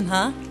زوجن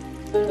ها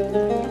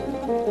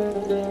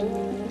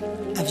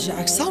افجع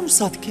اكسام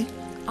صادقه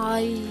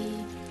آی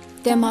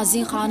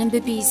دمازین خانم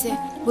ببیزه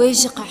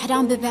ویجی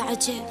قحران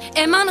ببعجه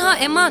امان ها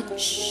امان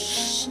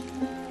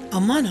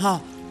امان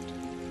ها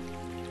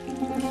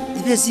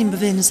دوزیم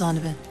بوی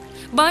نزانبن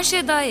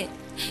باشه دایه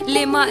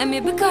لما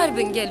امی بکار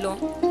بنگلو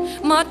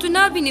ما تو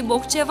نبینی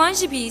بوکچه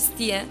وانجی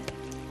بیستیه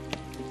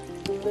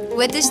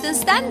وتشتن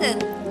ستاندن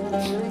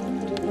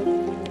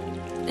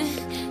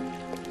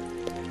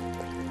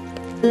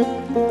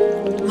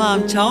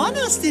مام چوان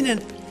استینن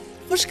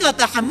خوشکا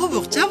تحمو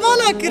بخچه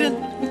والا کرن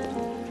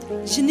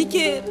شنی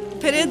که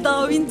پره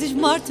داوین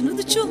دجمارتنو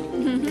دچو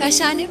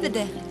کشانی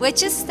بده و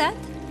چه ستاد؟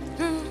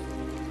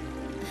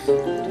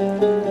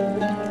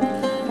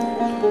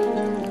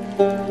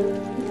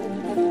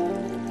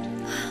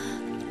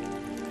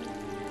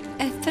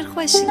 افتر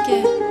خوشی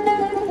که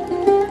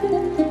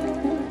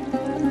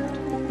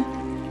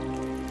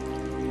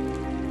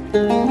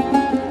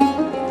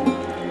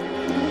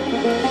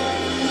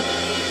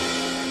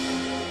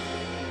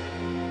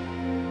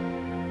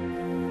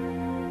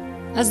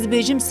از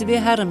دبیجم سبی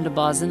هرم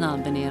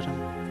لبازنان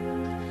بنیرم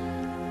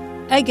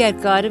اگر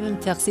کاربم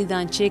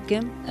تقصیدان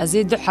چکم از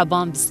دو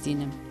حبان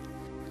بستینم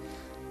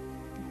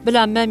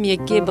بلا مم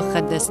یکی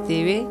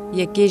بخدستیوی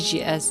یکی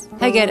جی از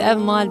اگر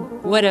او مال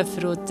ورا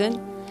فروتن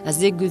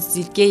از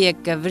گوزیلکی یک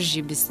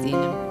کورجی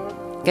بستینم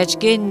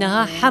گچکی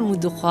نها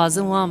حمود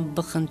خوازم وام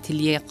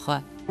بخنتلیه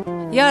خواه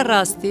یا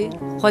راستی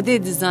خودی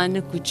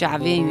دزانه کو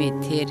چعوین وی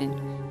تیرن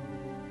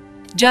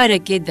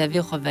جارکی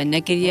دوی خو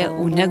نکریه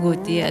و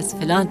نگوتی از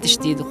فلان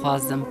تشتی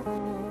دخوازم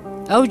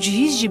او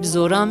جهیز جی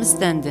بزورا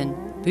مستندن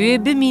بوی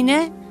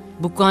بمینه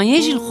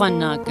بکانیه جیل خوان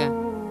ناکه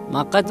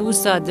ما قد او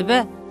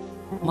سادبه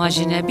ما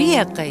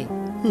جنبیه قی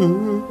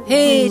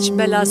هیچ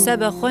بلاسه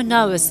بخو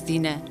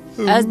ناوستینه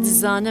از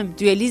دزانم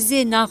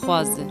دویلیزی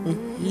ناخوازه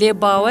لی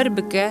باور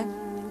بکه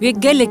وی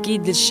گلکی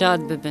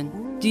دلشاد ببن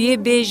دوی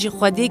بیجی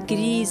خودی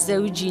کری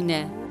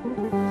زوجینه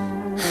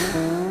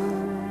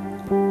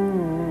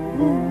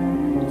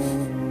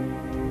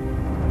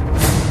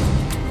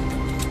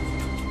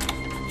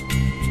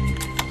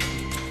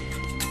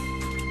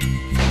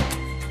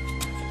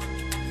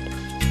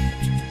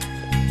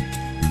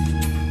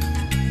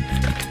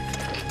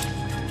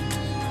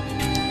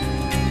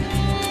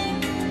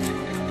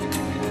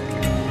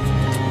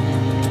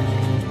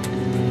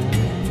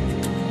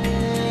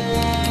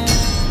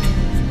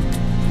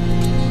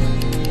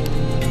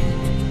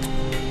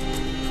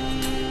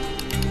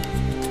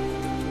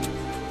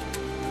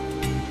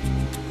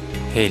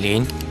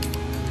هیلین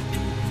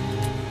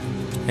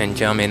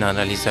انجام این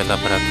آنالیز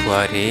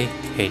لابراتواری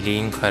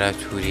هیلین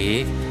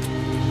کاراتوری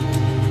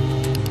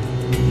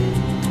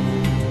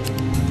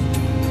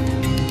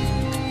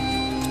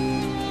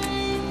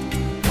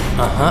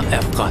Aha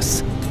ev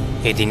qas.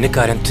 Êdî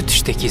nikarin tu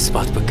tiştekî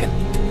isbat bikin.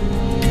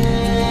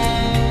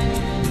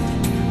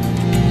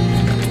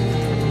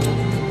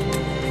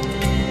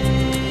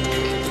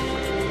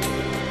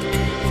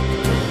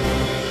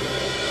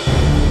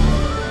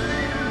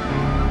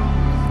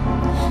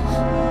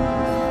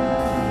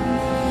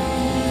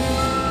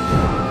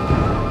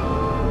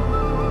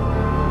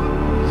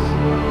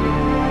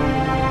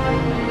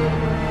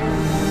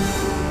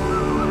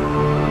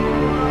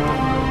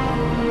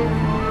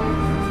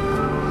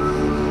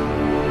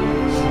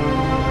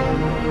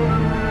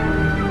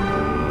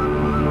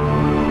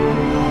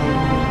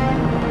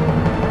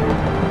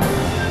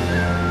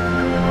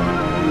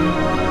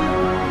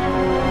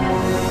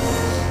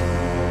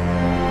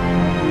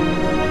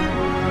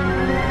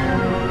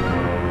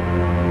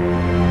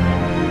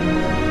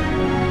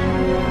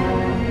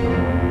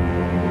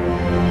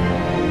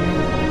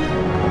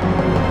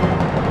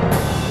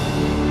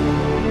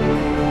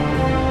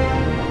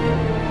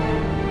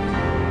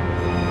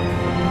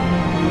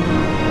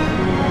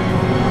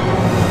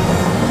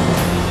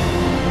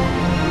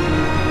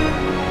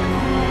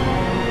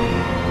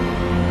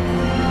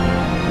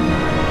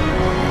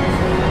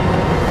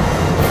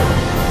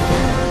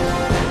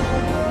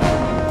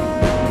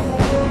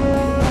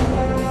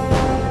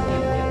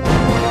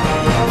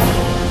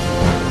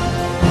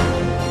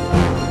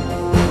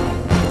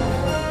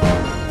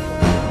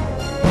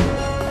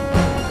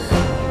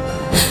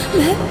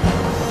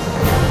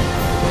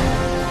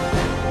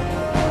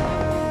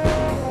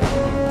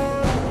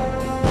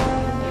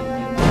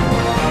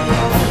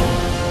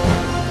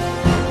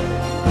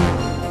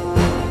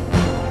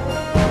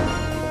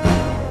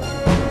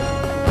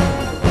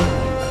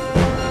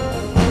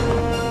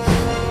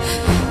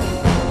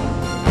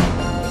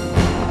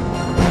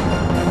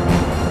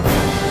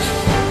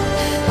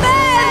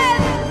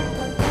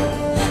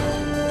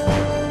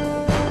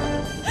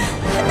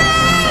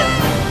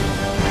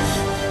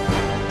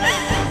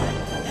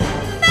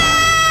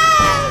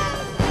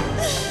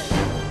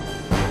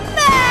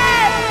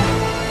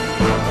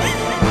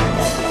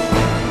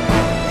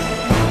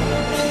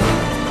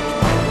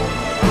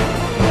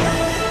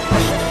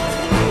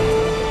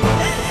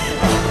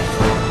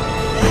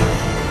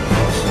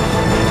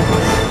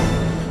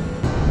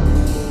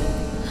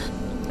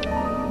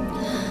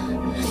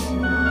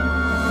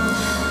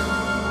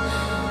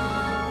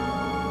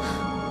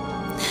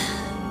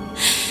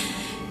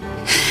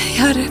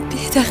 يا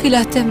ربي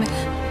داخلات من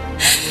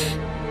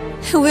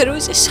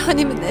وروج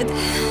الشاني من ايده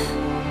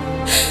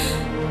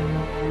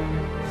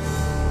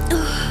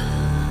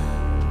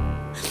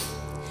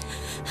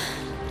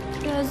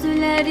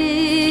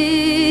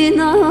Gözlerin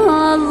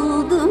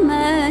aldı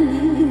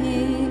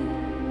beni,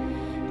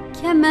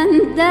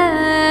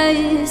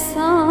 kemende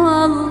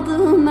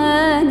saldı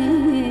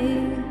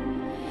beni.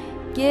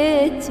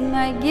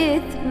 Gitme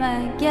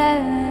gitme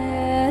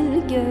gel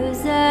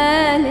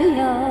güzel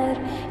yar,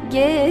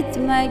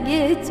 gitme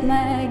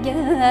gitme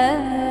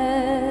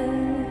gel.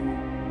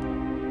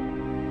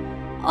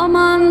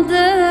 Aman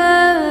de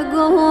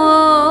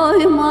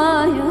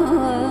koymayın,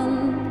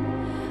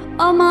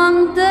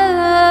 aman de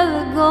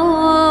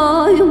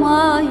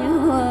koymayın.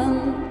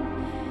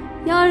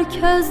 Yar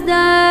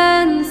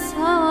közden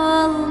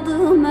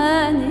saldı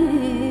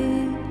beni.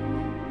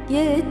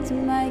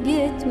 Gitme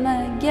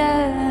gitme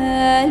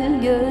gel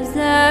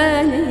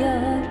güzel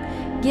yar,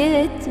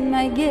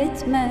 gitme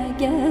gitme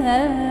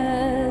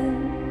gel.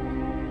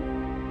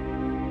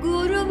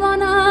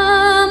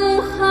 Kurbanam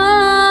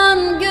han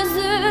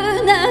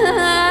gözüne,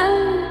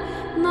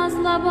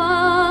 nazla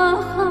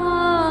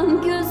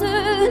bakan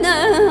gözüne.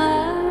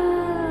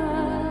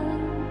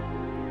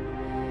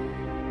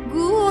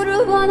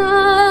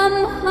 Kurbanam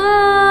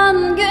han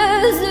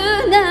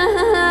gözüne,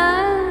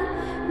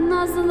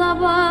 nazla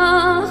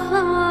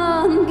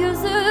bakan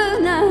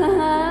gözüne.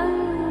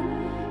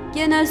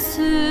 Gene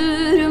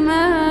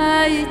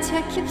sürmeyi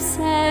çekip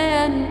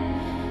sen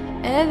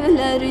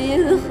evler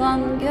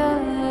yıkan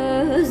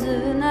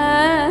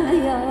gözüne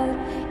yar.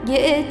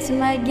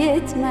 Gitme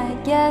gitme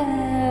gel.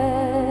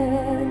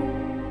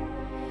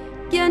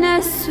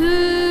 Gene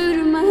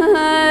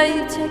sürmeyi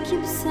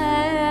çekip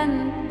sen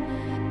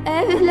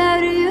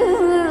evler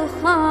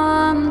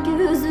yıkan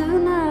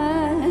gözüne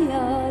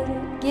yar.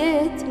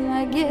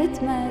 Gitme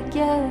gitme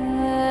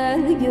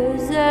gel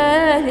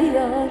güzel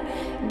yar,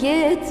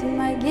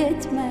 gitme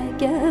gitme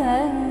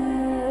gel.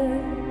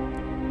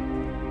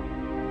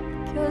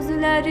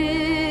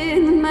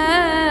 Gözlerin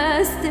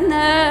mest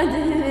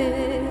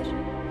nedir,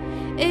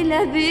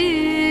 elə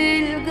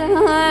bil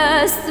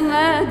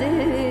qəsmədir.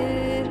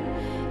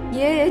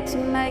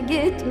 Gitme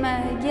gitme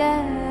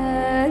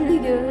gel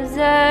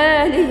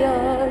güzel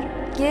yar,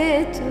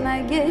 gitme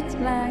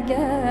gitme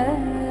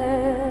gel.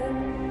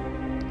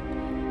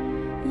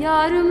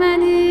 Yar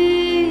məni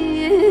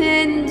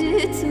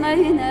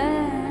incitməyinə,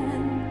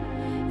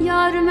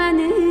 yar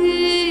məni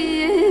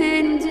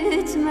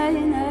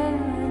incitməyinə.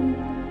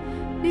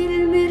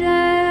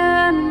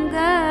 Bilmirəm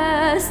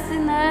qəsd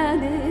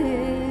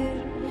nədir.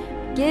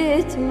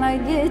 Gitme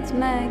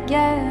gitme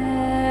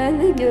gel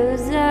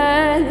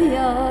güzel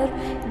yar,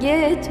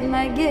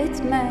 gitme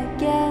gitme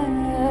gel.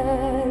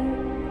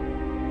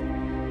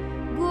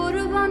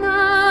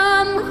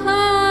 Kurbanam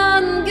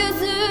han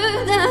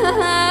gözüne,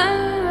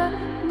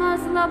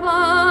 nazla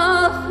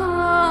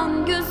bakan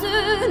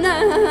gözüne.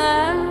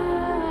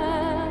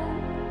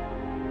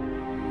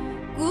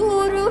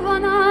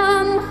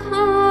 Kurbanam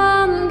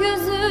han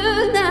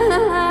gözüne,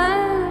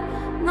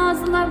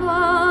 nazla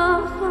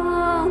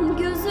bakan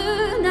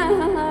gözüne.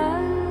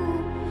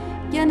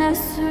 Gene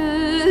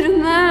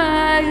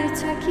sürmey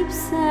çekip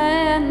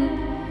sen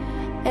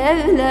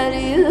evler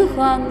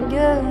yıkan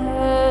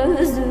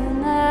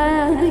gözüne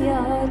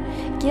yar.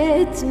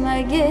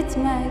 Gitme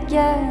gitme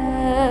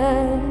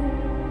gel.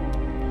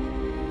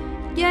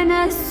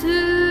 Gene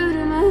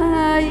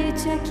sürmey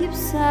çekip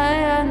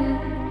sen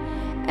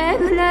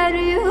evler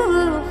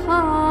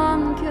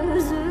yıkan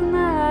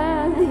gözüne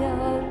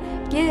yar.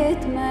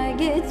 Gitme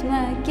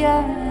gitme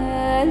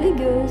gel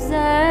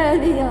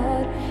güzel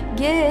yar.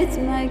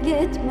 Gitme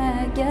gitme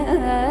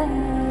gel.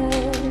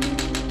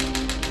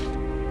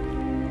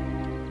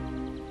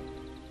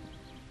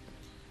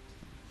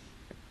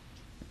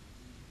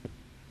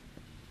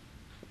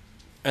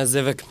 Ez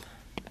ê vekim.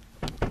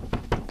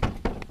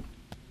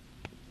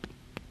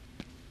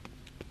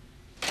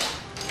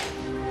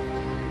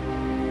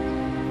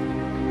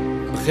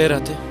 Bixêr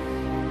hatî.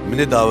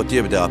 Minê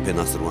dawetiye bide apê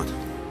Nasirwan.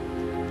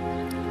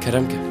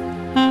 Kerem ke.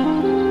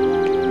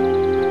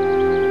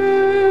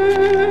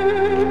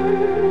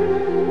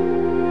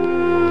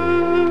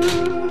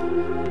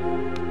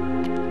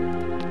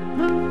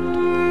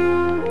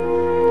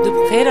 Tu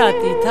bixêr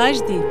hatî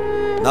Tajdî.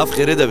 Nav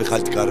xêrê de vê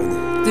xaltîkaronê.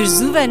 Tu ji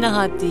zû ve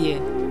nehatiye.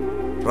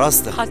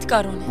 Rast e.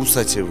 Xaltîkaronê.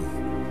 Wisa çêbû.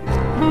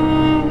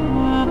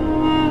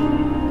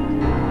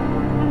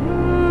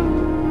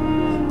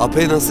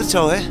 Apê Nasir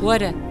çawa ye?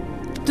 Were,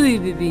 tu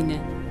yî bibîne.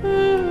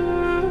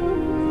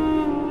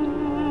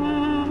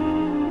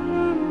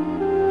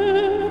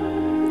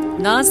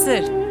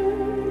 Nasir.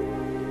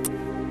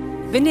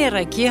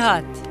 Binêre kî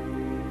hat?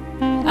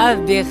 Ev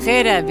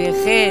bêxêr e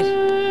bêxêr.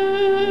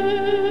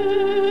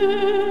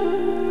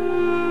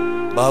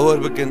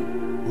 Bawer bikin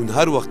hûn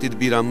her wextî di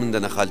bîran min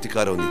de ne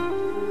xaltîkaronê.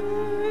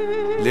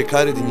 Lê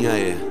karê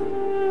dinyayê ye.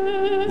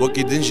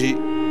 Wekî din jî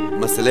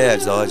meseleya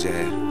zewacê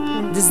heye.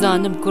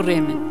 Dizanim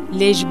kurê min.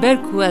 Lê ji ber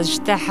ku ez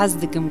ji te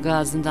hez dikim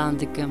gazindan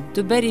dikim.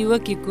 Tu berî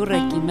wekî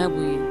kurekî me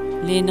bûyî.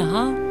 Lê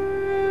niha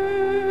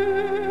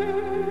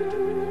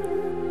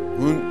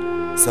Hûn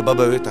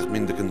sebeba wê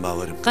texmîn dikin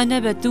bawerim.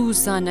 qenebe tu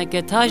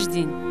wîsaneke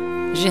Tajdîn.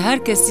 Ji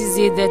her kesî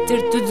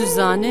zêdetir tu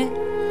dizane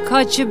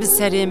ka çi bi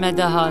serê me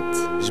de hat.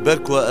 Ji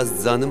ber ku ez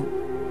dizanim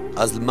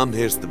ez li mam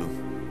hêrs dibim.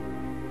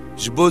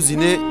 Ji bo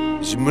zînê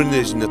ji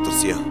mirinê jî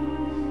netirsiya.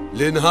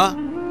 Lê niha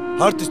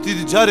her tiştî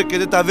di carekê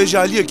de ta vê ji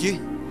aliyekî.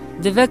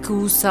 Divek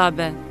wisa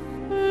be.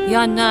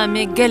 Ya na em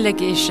ê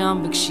gelek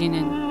êşan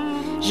bikişînin.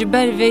 Ji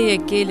ber vê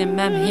yekê li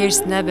mem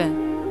hêrs nebe.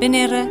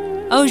 Binêre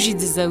ew jî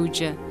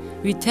dizewce.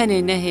 Wî tenê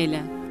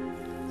nehêle.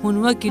 Hûn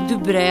wekî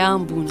du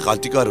bireyan bûn.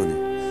 Xaltîkaronê.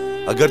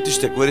 Eger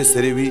tiştek were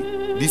serê wî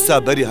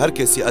dîsa berî her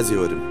kesî ez ê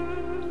werim.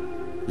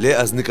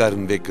 Lê ez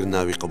nikarim vê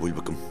kirina wî qebûl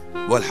bikim.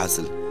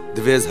 Welhasil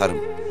divê ez herim.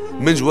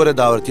 Min ji were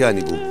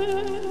dawertiyanî bû.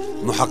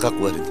 Muheqeq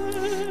werin.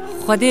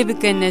 Xwedê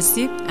bike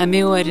nesîb em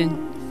ê werin.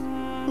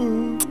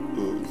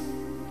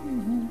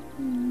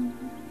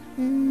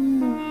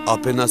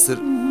 Apê Nasir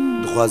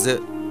dixwaze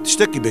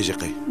tiştekî bêje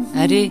qey.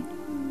 Erê,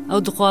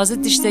 ew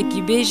dixwaze tiştekî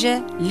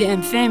bêje lê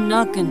em fêm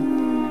nakin.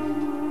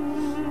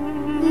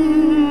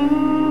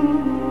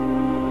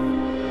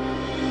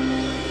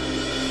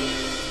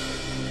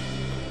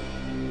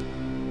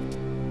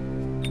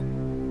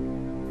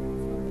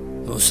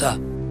 Musa,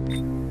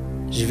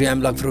 ji vê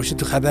emlak firoşî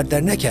tu xeber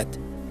derneket.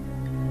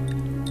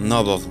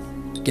 Nabavim.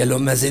 Gelo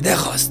me zêde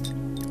xwast.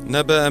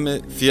 Nebe em ê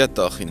fiyet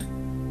daxînin.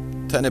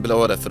 Tenê bila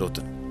were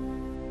firotin.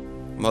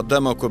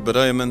 Madema ku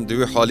birayê min di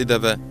wî halî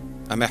de be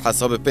em ê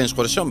hesabê 5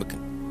 quruşan bikin.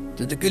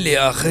 Tu dikî lê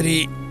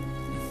axirî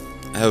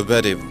Ew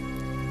berê bû.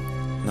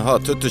 Niha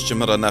tu tiştî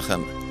min re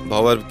nexeme.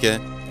 Bawer bike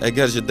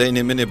eger ji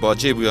deynê min ê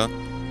bacê bûya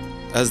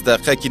ez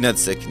deqekî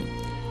nedisekinîm.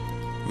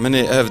 Min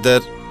ê ev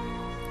der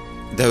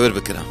dewir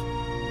bikirim.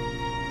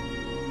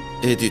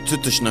 Êdî tu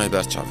tişnayê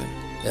ber çavê.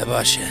 De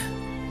baş e.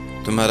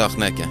 Tu merak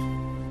neke.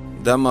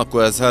 Dema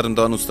ku ez herim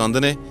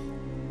danûstandinê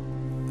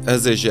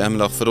ez ê ji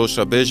emlak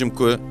firoşa bêjim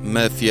ku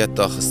me fiyet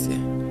daxistiye.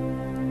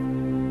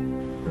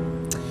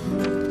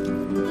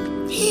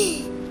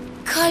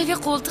 Kalbi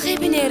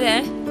koltuğe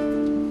binere.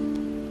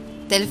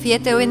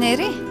 Telfiyete ew ê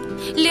nêrê?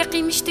 Lê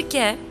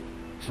qîmiştike.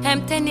 Hem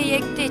tenê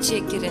yek tê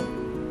çêkirin.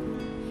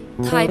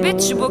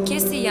 Taybet ji bo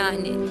kesî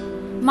yanî.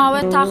 Ma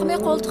we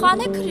taxmê koltuğa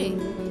nekirî.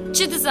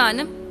 Çi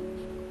dizanim?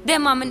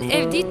 Dema min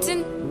ev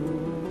dîtin.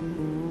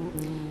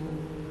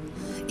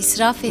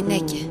 İsrafê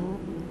neke.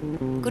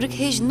 Kurik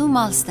hêj nû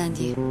mal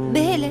stendiye.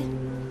 Bihêle.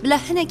 Bila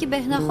hinekî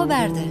bêhna xwe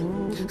berde.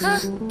 Ha,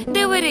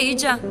 de were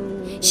îca.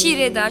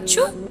 Şîrê da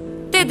çû,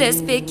 de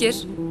dest pê kir.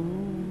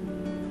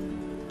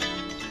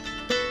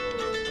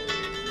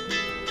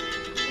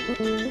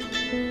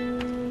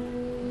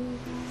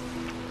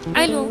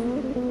 Alo.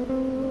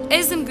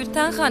 Ezim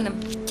Gülten Hanım,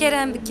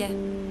 Kerem bike.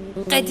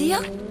 Qediya?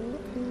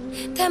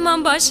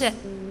 Tamam başa.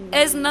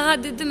 Ez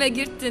naha dedime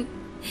girtin.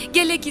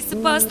 Geleki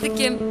spas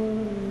dikim.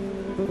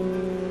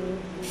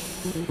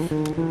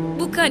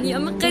 Bu kanya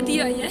mı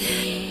Qediya'ya?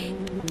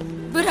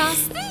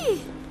 Brasti.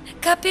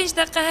 Ka 5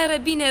 dakika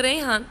here bine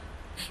Reyhan.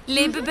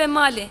 Lê bibe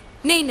malê.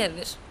 Ney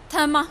nevir.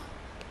 Tamam.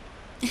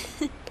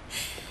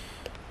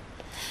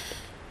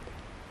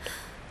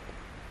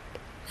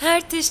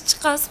 Her tiş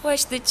çıkas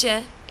hoş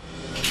diçe.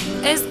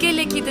 Ez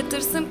gelekî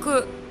ditirsim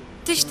ku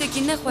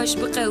tiştekî nexweş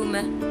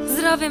biqewime.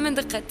 Ziravê min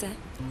diqete.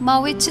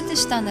 Mawê çi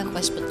tiştan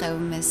nexweş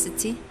biqewime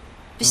Sitî?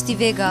 Piştî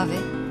vê gavê.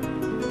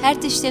 Her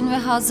tiştên we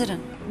hazirin.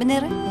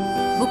 Binêre?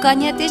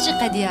 Bûkaniya tê jî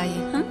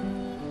qediyayê, hı?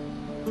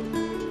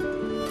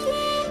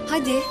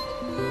 Hadi.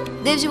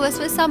 Dev jî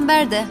weswesan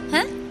berde,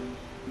 he?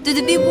 Tu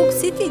dibî bûk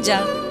Sitî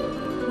can.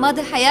 Ma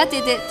di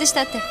heyatê de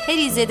tişta te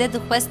herî zêde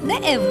dixwest ne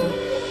ev bû?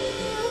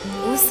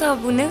 Wisa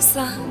bû ne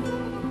wisa?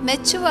 Me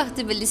çi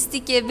wextî bi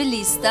lîstikê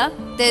bilîsta,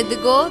 te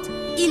digot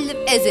îlim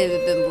ez ê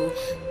bibim bû.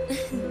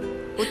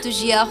 û tu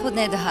jiya xwe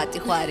nedihatî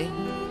xwarê.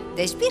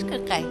 Te ji bîr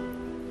kir qey.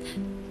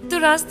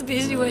 Tu rast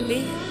bêjî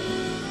welê.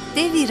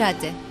 Tê vîra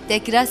te. Te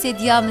kirasê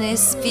diya min ê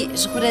spî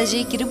ji xwe re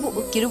jê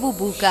kiribû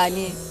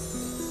bûkanê.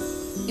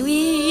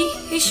 Wî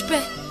hiç be.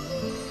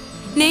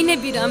 Ney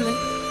ne bîra min.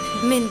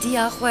 Min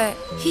diya xwe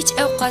hiç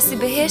ew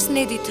qasî bi hêrs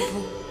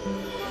nedîtibû.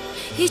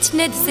 Hiç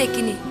ne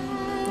disekinî.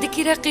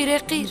 Dikire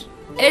qîreqîr.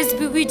 Ez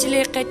bi wî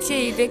cilê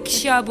qetiyeyê ve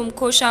kişiyabûm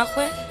koşa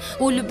xwe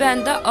û li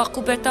benda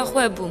aqubeta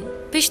xwe bûm.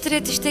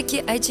 Piştre tiştekî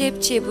ecêb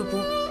çê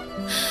bibû.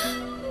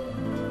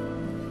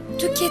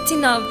 Tu ketî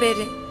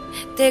navberê.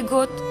 Te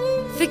got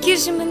fikir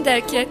ji min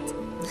derket.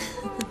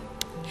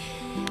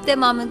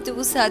 Dema min tu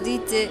wisa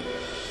dîtî.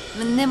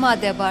 Min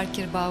nema debar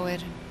kir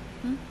bawerim.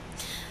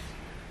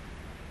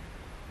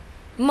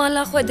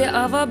 Mala xwe de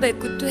ava be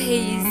ku tu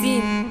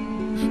heyîzîn.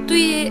 Tu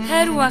yê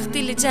her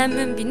wextî li cem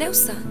min bî ne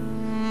wisa?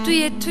 Tu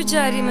yê tu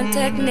carî min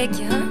terk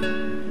nekî ha?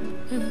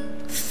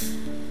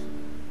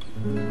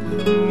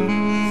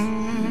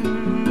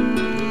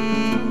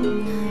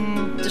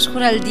 Tu ji xwe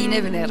re li dînê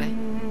binêre.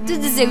 Tu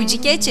di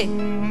zewcîkê çê?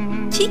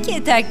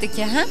 Çîkê terk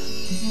dike ha?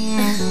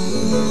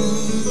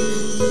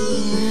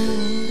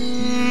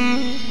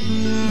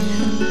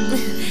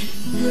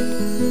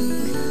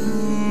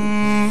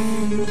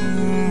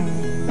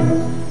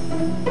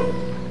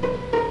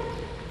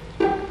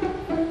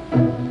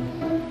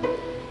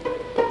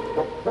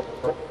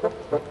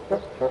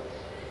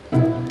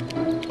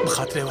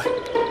 بخاطري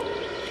واحد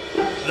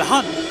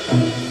رهان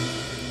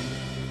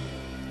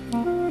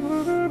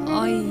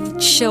Ay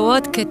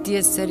şevat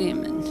ketiye serê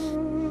min.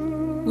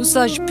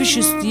 Wisa ji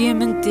piştiyê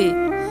min tê.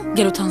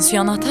 Gelo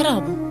tansiyona te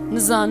rabû.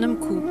 Nizanim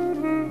ku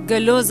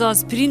geloz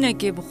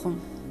aspirînekê bixwim.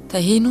 Te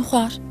hîn û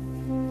xwar.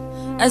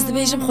 Ez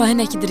dibêjim xwe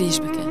hinekî dirêj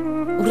bike.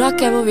 û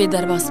rakeve wê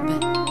derbas be.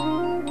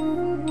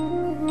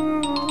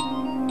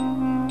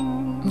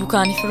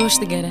 Bûkanî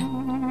firoş digere.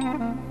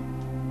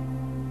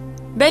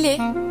 Belê.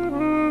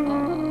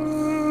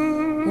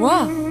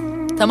 Wa.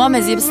 Tamam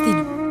ez ê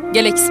bistînim.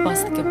 Gelekî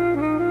spas dikim.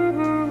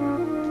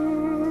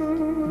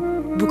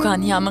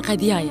 Bûkaniya min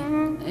qediyayê.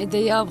 Êde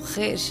ya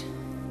bixêr.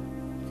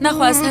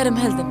 Nexwe ez herim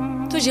hildim.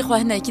 Tu jî xwe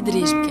hinekî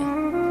dirêj bike.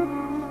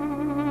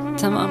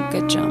 Tamam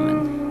keça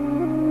min.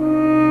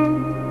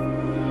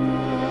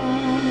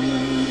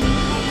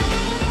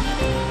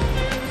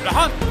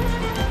 رهان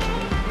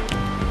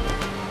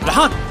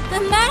رهان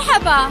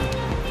مرحبا.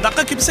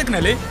 دقيقة بسكنة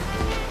ليه؟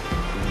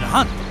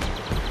 رهان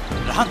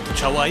رهان تو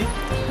چاوایی؟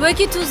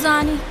 وەکی تو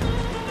زانی.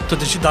 تو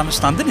دشی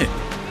دانستاندنی؟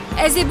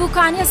 Ez ê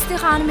bûkaniya stê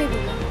xanimê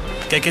bibim.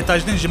 کێکێ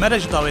تاجدین ji me re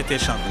ji dawetê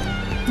şand.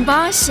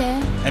 Baş e.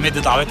 Em ê di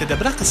dawetê de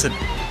biriqisin.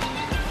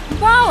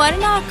 Bawer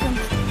nakim.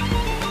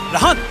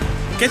 Rehan!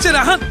 Keçe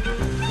Rehan!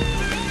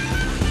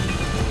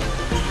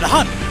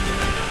 Rehan!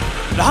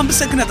 Rehan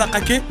bisekine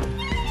deqekê.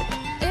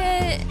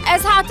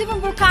 Ez hatibim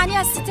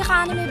bûkaniya stê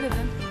xanimê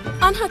bibim.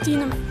 An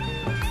hatînim.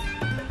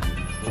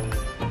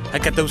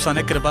 Heke te wisa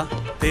nekiriba,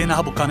 te yê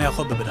niha bûkaniya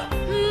xwe bibira.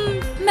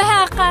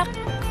 Meheqeq.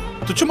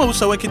 Tu çima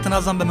wisa wekî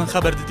tinazan bi min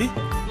xeber didî?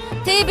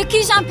 Tê bi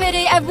kîjan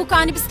pêreyê ev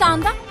bûkanî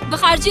bistanda? Bi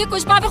xerciyê ku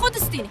ji bavê xwe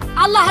distînî.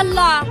 Allah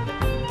Allah!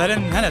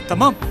 Peren hene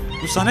tamam.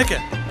 Wisa neke.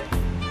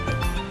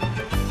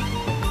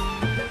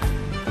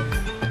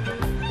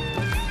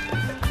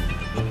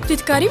 Tu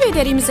dikarî vê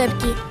derî min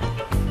zevkî.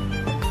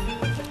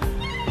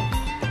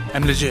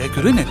 Em li cê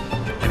hekûrînin.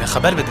 Em ê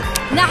xeber bidin.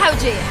 Ne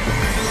hewceyê.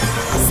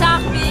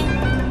 Sax bî.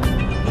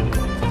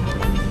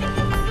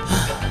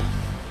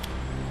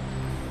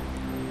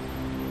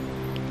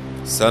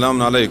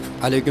 سلام عليكم.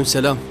 عليكم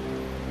السلام.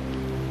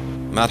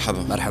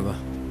 مرحبا. مرحبا.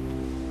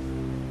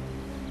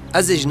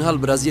 Ez ê ji nihal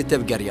Biraziyê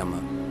te bigeriya me.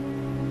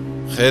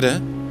 خير e?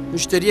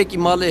 Müşteriyekî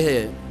malê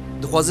heye.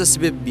 Dixwaze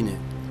sibê bibîne.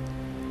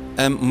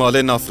 Em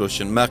malê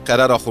nafroşin. Me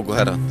qerara xwe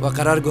guheran. Ve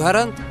qerar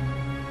guherand?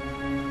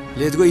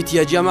 Lê digo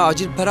îtiyaciya me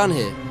acîl peran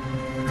heye.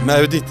 Me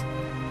ew dît.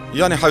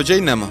 Yani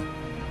hewceyî nema.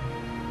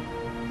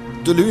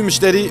 Tu li wî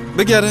müşterî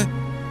bigere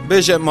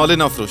bêje malê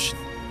nafroşin.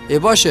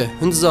 Ê baş e,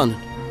 hin dizanin.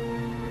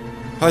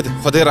 Haydi,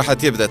 Xwedê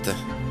rahetiyê bide te.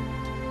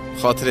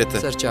 خاطرێتە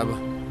سەرچاوە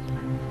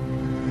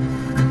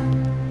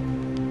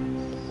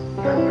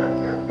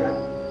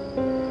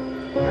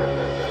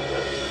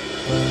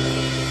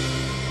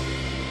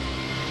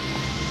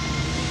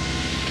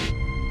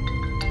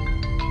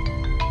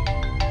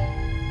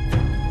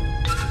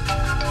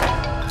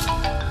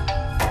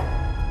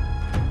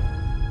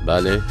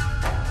بەڵێ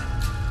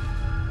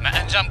ما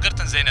ئەنجام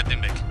گرتن زەینەدین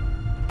بێک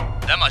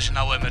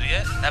دەماشنا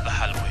وەمریە نە بە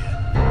حەل بوویە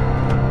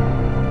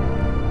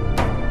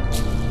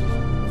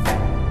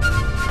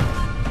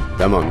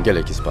تەمام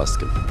gelekî spas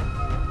dikim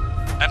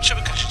ئەم چ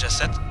بکن ji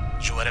cesed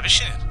ji were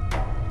bişînin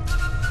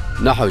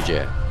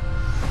nehewce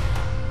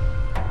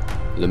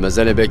li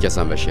mezelê bê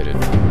kesan veşêrin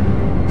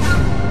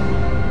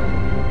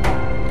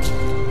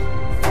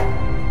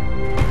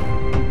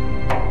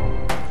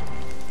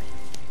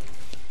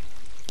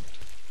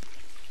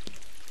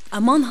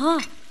امان ها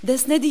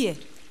دست ندیه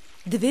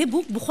دوی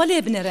بوک بخوله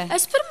بنره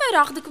Ez pir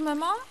merak dikim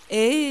ema.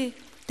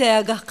 te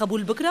agah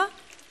kabul bikra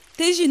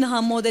tejî niha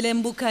modelên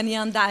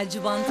bûkaniyan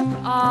deeciband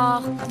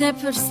Ah ne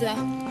pirse.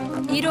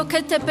 İro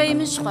ket tepeyê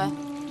min ji xwe.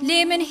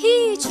 Lê min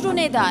hiç rû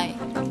nedayê.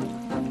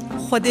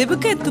 Xwedê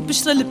bike tu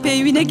piştre li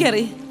pêwî wî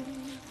negerî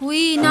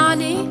Wî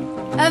nalê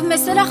ev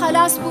mesele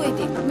xelas bû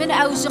êdî. Min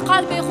ew ji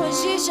qalbê xwe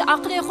jî ji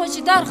aqlê xwe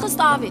jî derxist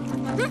avêt.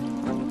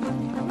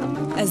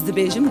 ez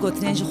dibêjim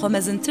gotinên ji xwe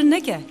mezintir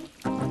neke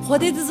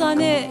Xwedê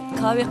dizane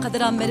kavê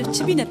qediran meriv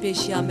çi bîne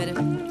pêşiya meriv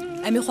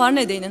em ê xwar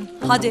nedeynin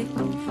hadi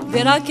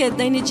verake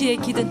deynê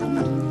ciyekî din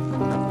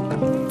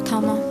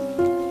Tamam.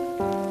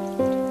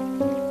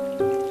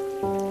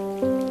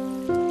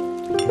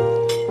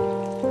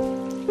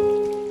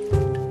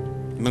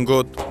 من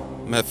got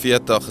me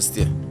fiyet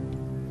daxistiye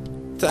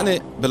tenê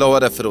bila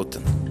were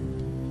firotin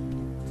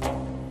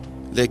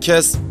lê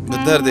kes bi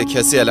derdê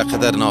kesî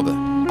eleqeder nabe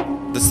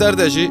di ser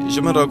de jî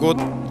ji min re got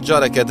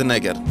careke din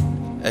neger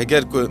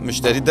eger ku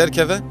müşterî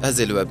derkeve ez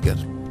ê li we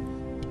bigerim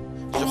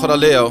ji xwe re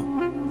lê yaw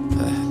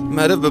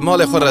meriv bi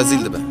malê xwe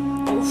rezîl dibe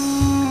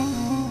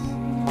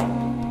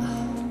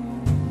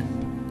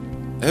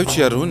ew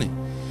çi ye rûnê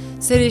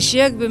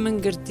سەرێشیەک bi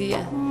min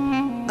girtiye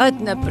qet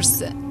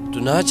nepirse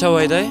Tu niha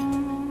çawayê dayê?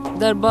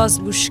 derbas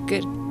bû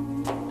şikir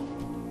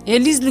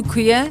Êlîz li ku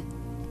ye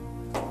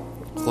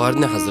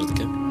Xwarinê hezir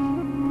dike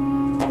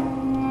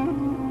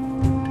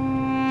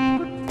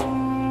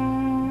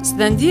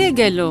Stendiye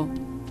gelo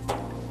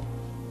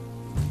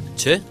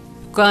Çi?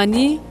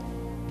 Kanî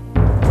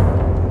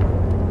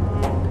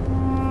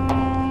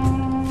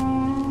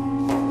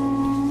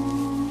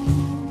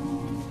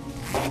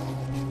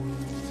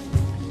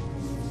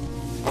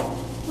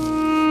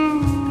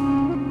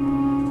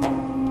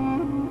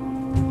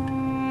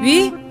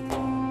Wî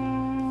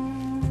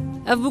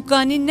ev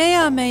bûkanî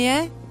neya me ye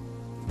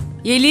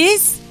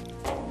Yelîz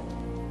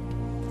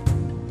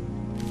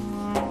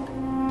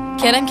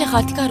kerem ke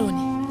xatî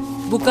karonî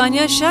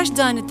bûkaniya şaş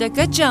danî te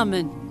keça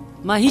min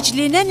ma hiç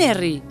lê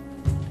nenerî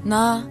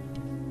na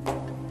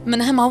min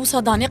hema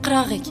wisa danî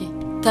qiraxekê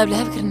te bi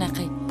hev kirine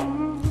qey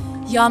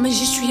ya min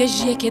jî çûye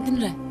jiyekê din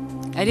re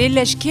erê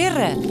leşkê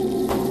re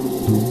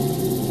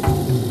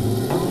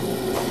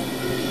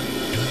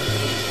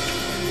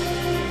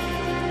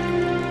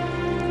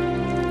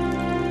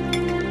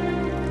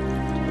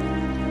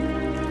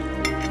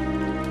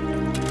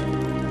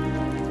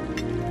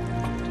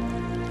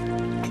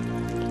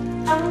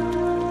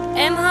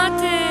Em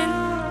hatin.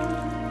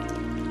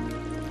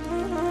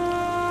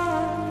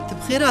 Tu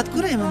bi xêr hat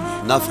kurê min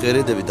Nav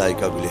xêrê de bi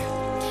dayika gulê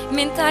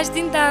Min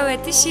tajdîn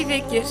davetî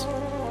şîvekir.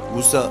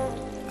 Wisa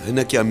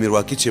hinekî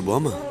emirwakî çêbû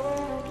ama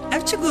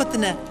ev çi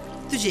gotine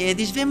tu jî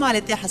êdî ji vê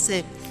malê tê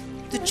hesê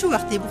tu çi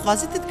wextê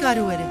bixwazî tu dikarî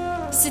were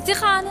Sitî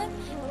xanim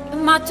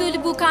ma tu li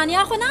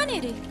bûkaniya xwe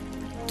nanêrî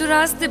Tu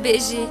rast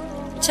dibêjî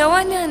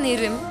çawa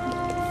nanêrim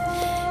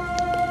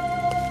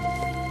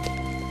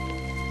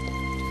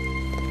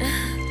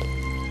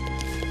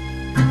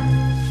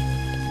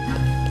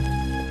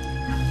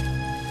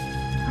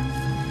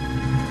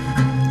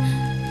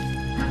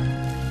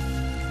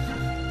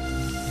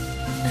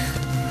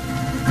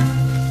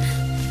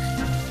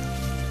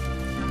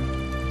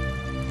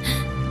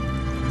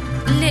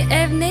Lê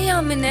ev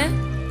neya min e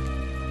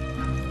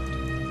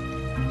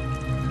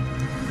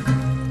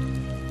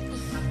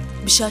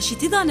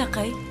bişaşîtî dane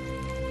qey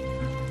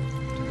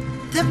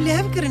te bi lê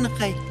hev kirin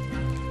qey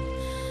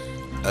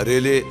erê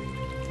lê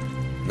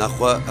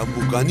naxwe ev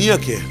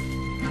bûkaniyek e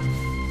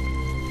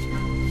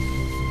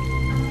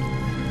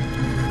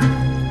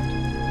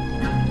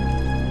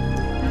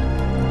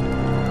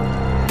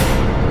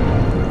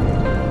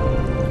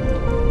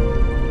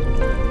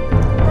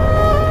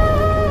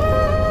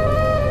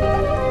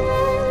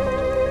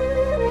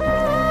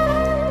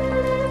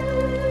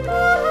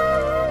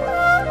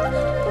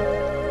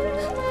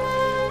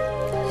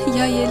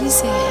ya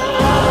Yelîz e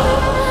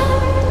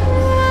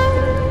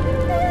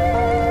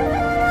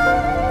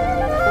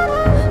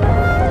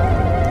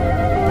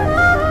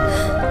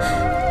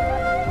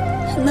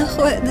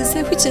نخواه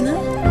دزوجنا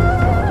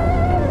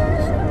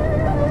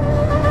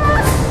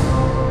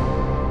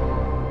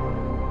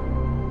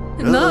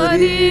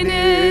نارین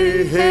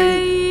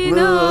hey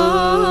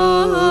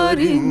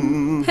narin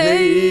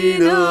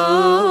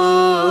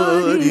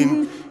narin,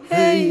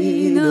 hey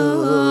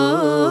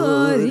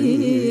narin,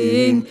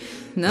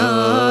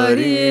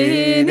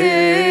 narine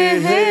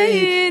hey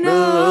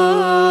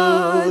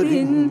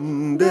narin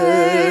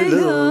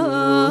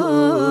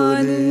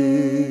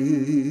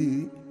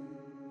delali.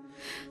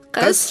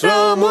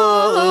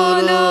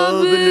 Kasramala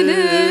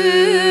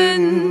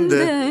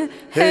bilinde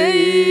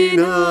hey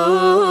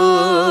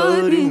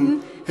narin,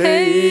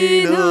 hey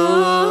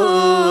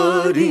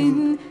narin,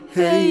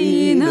 hey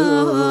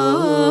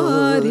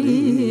narin.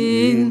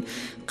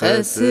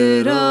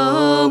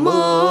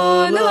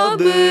 Kasramala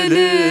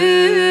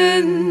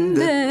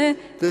bilinde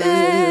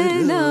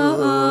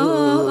delali.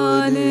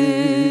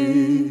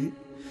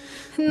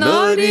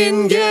 Narin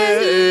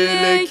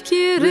gelek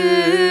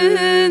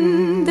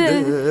yerinde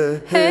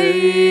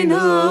hey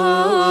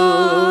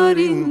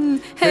narin,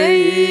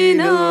 hey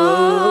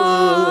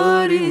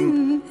narin,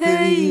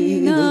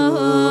 hey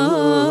narin.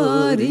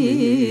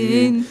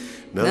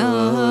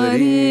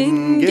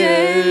 Narin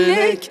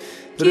gelek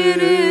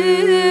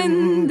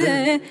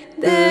yerinde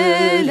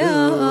delali.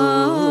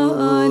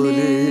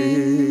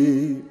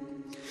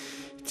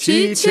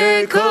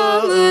 Çiçek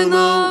alın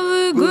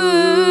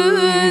avgünde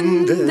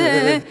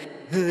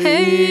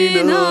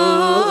hey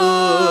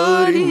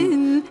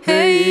narin,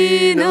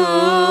 hey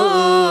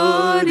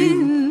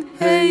narin,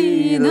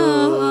 hey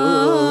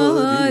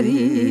narin.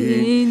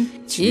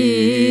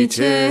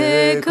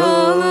 Çiçek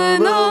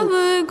alın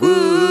avgünde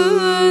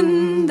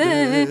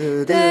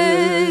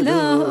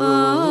delali.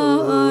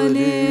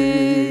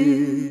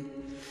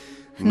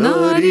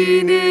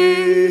 Narine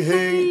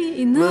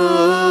hey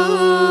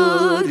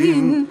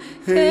narin,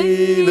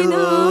 hey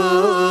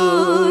narin.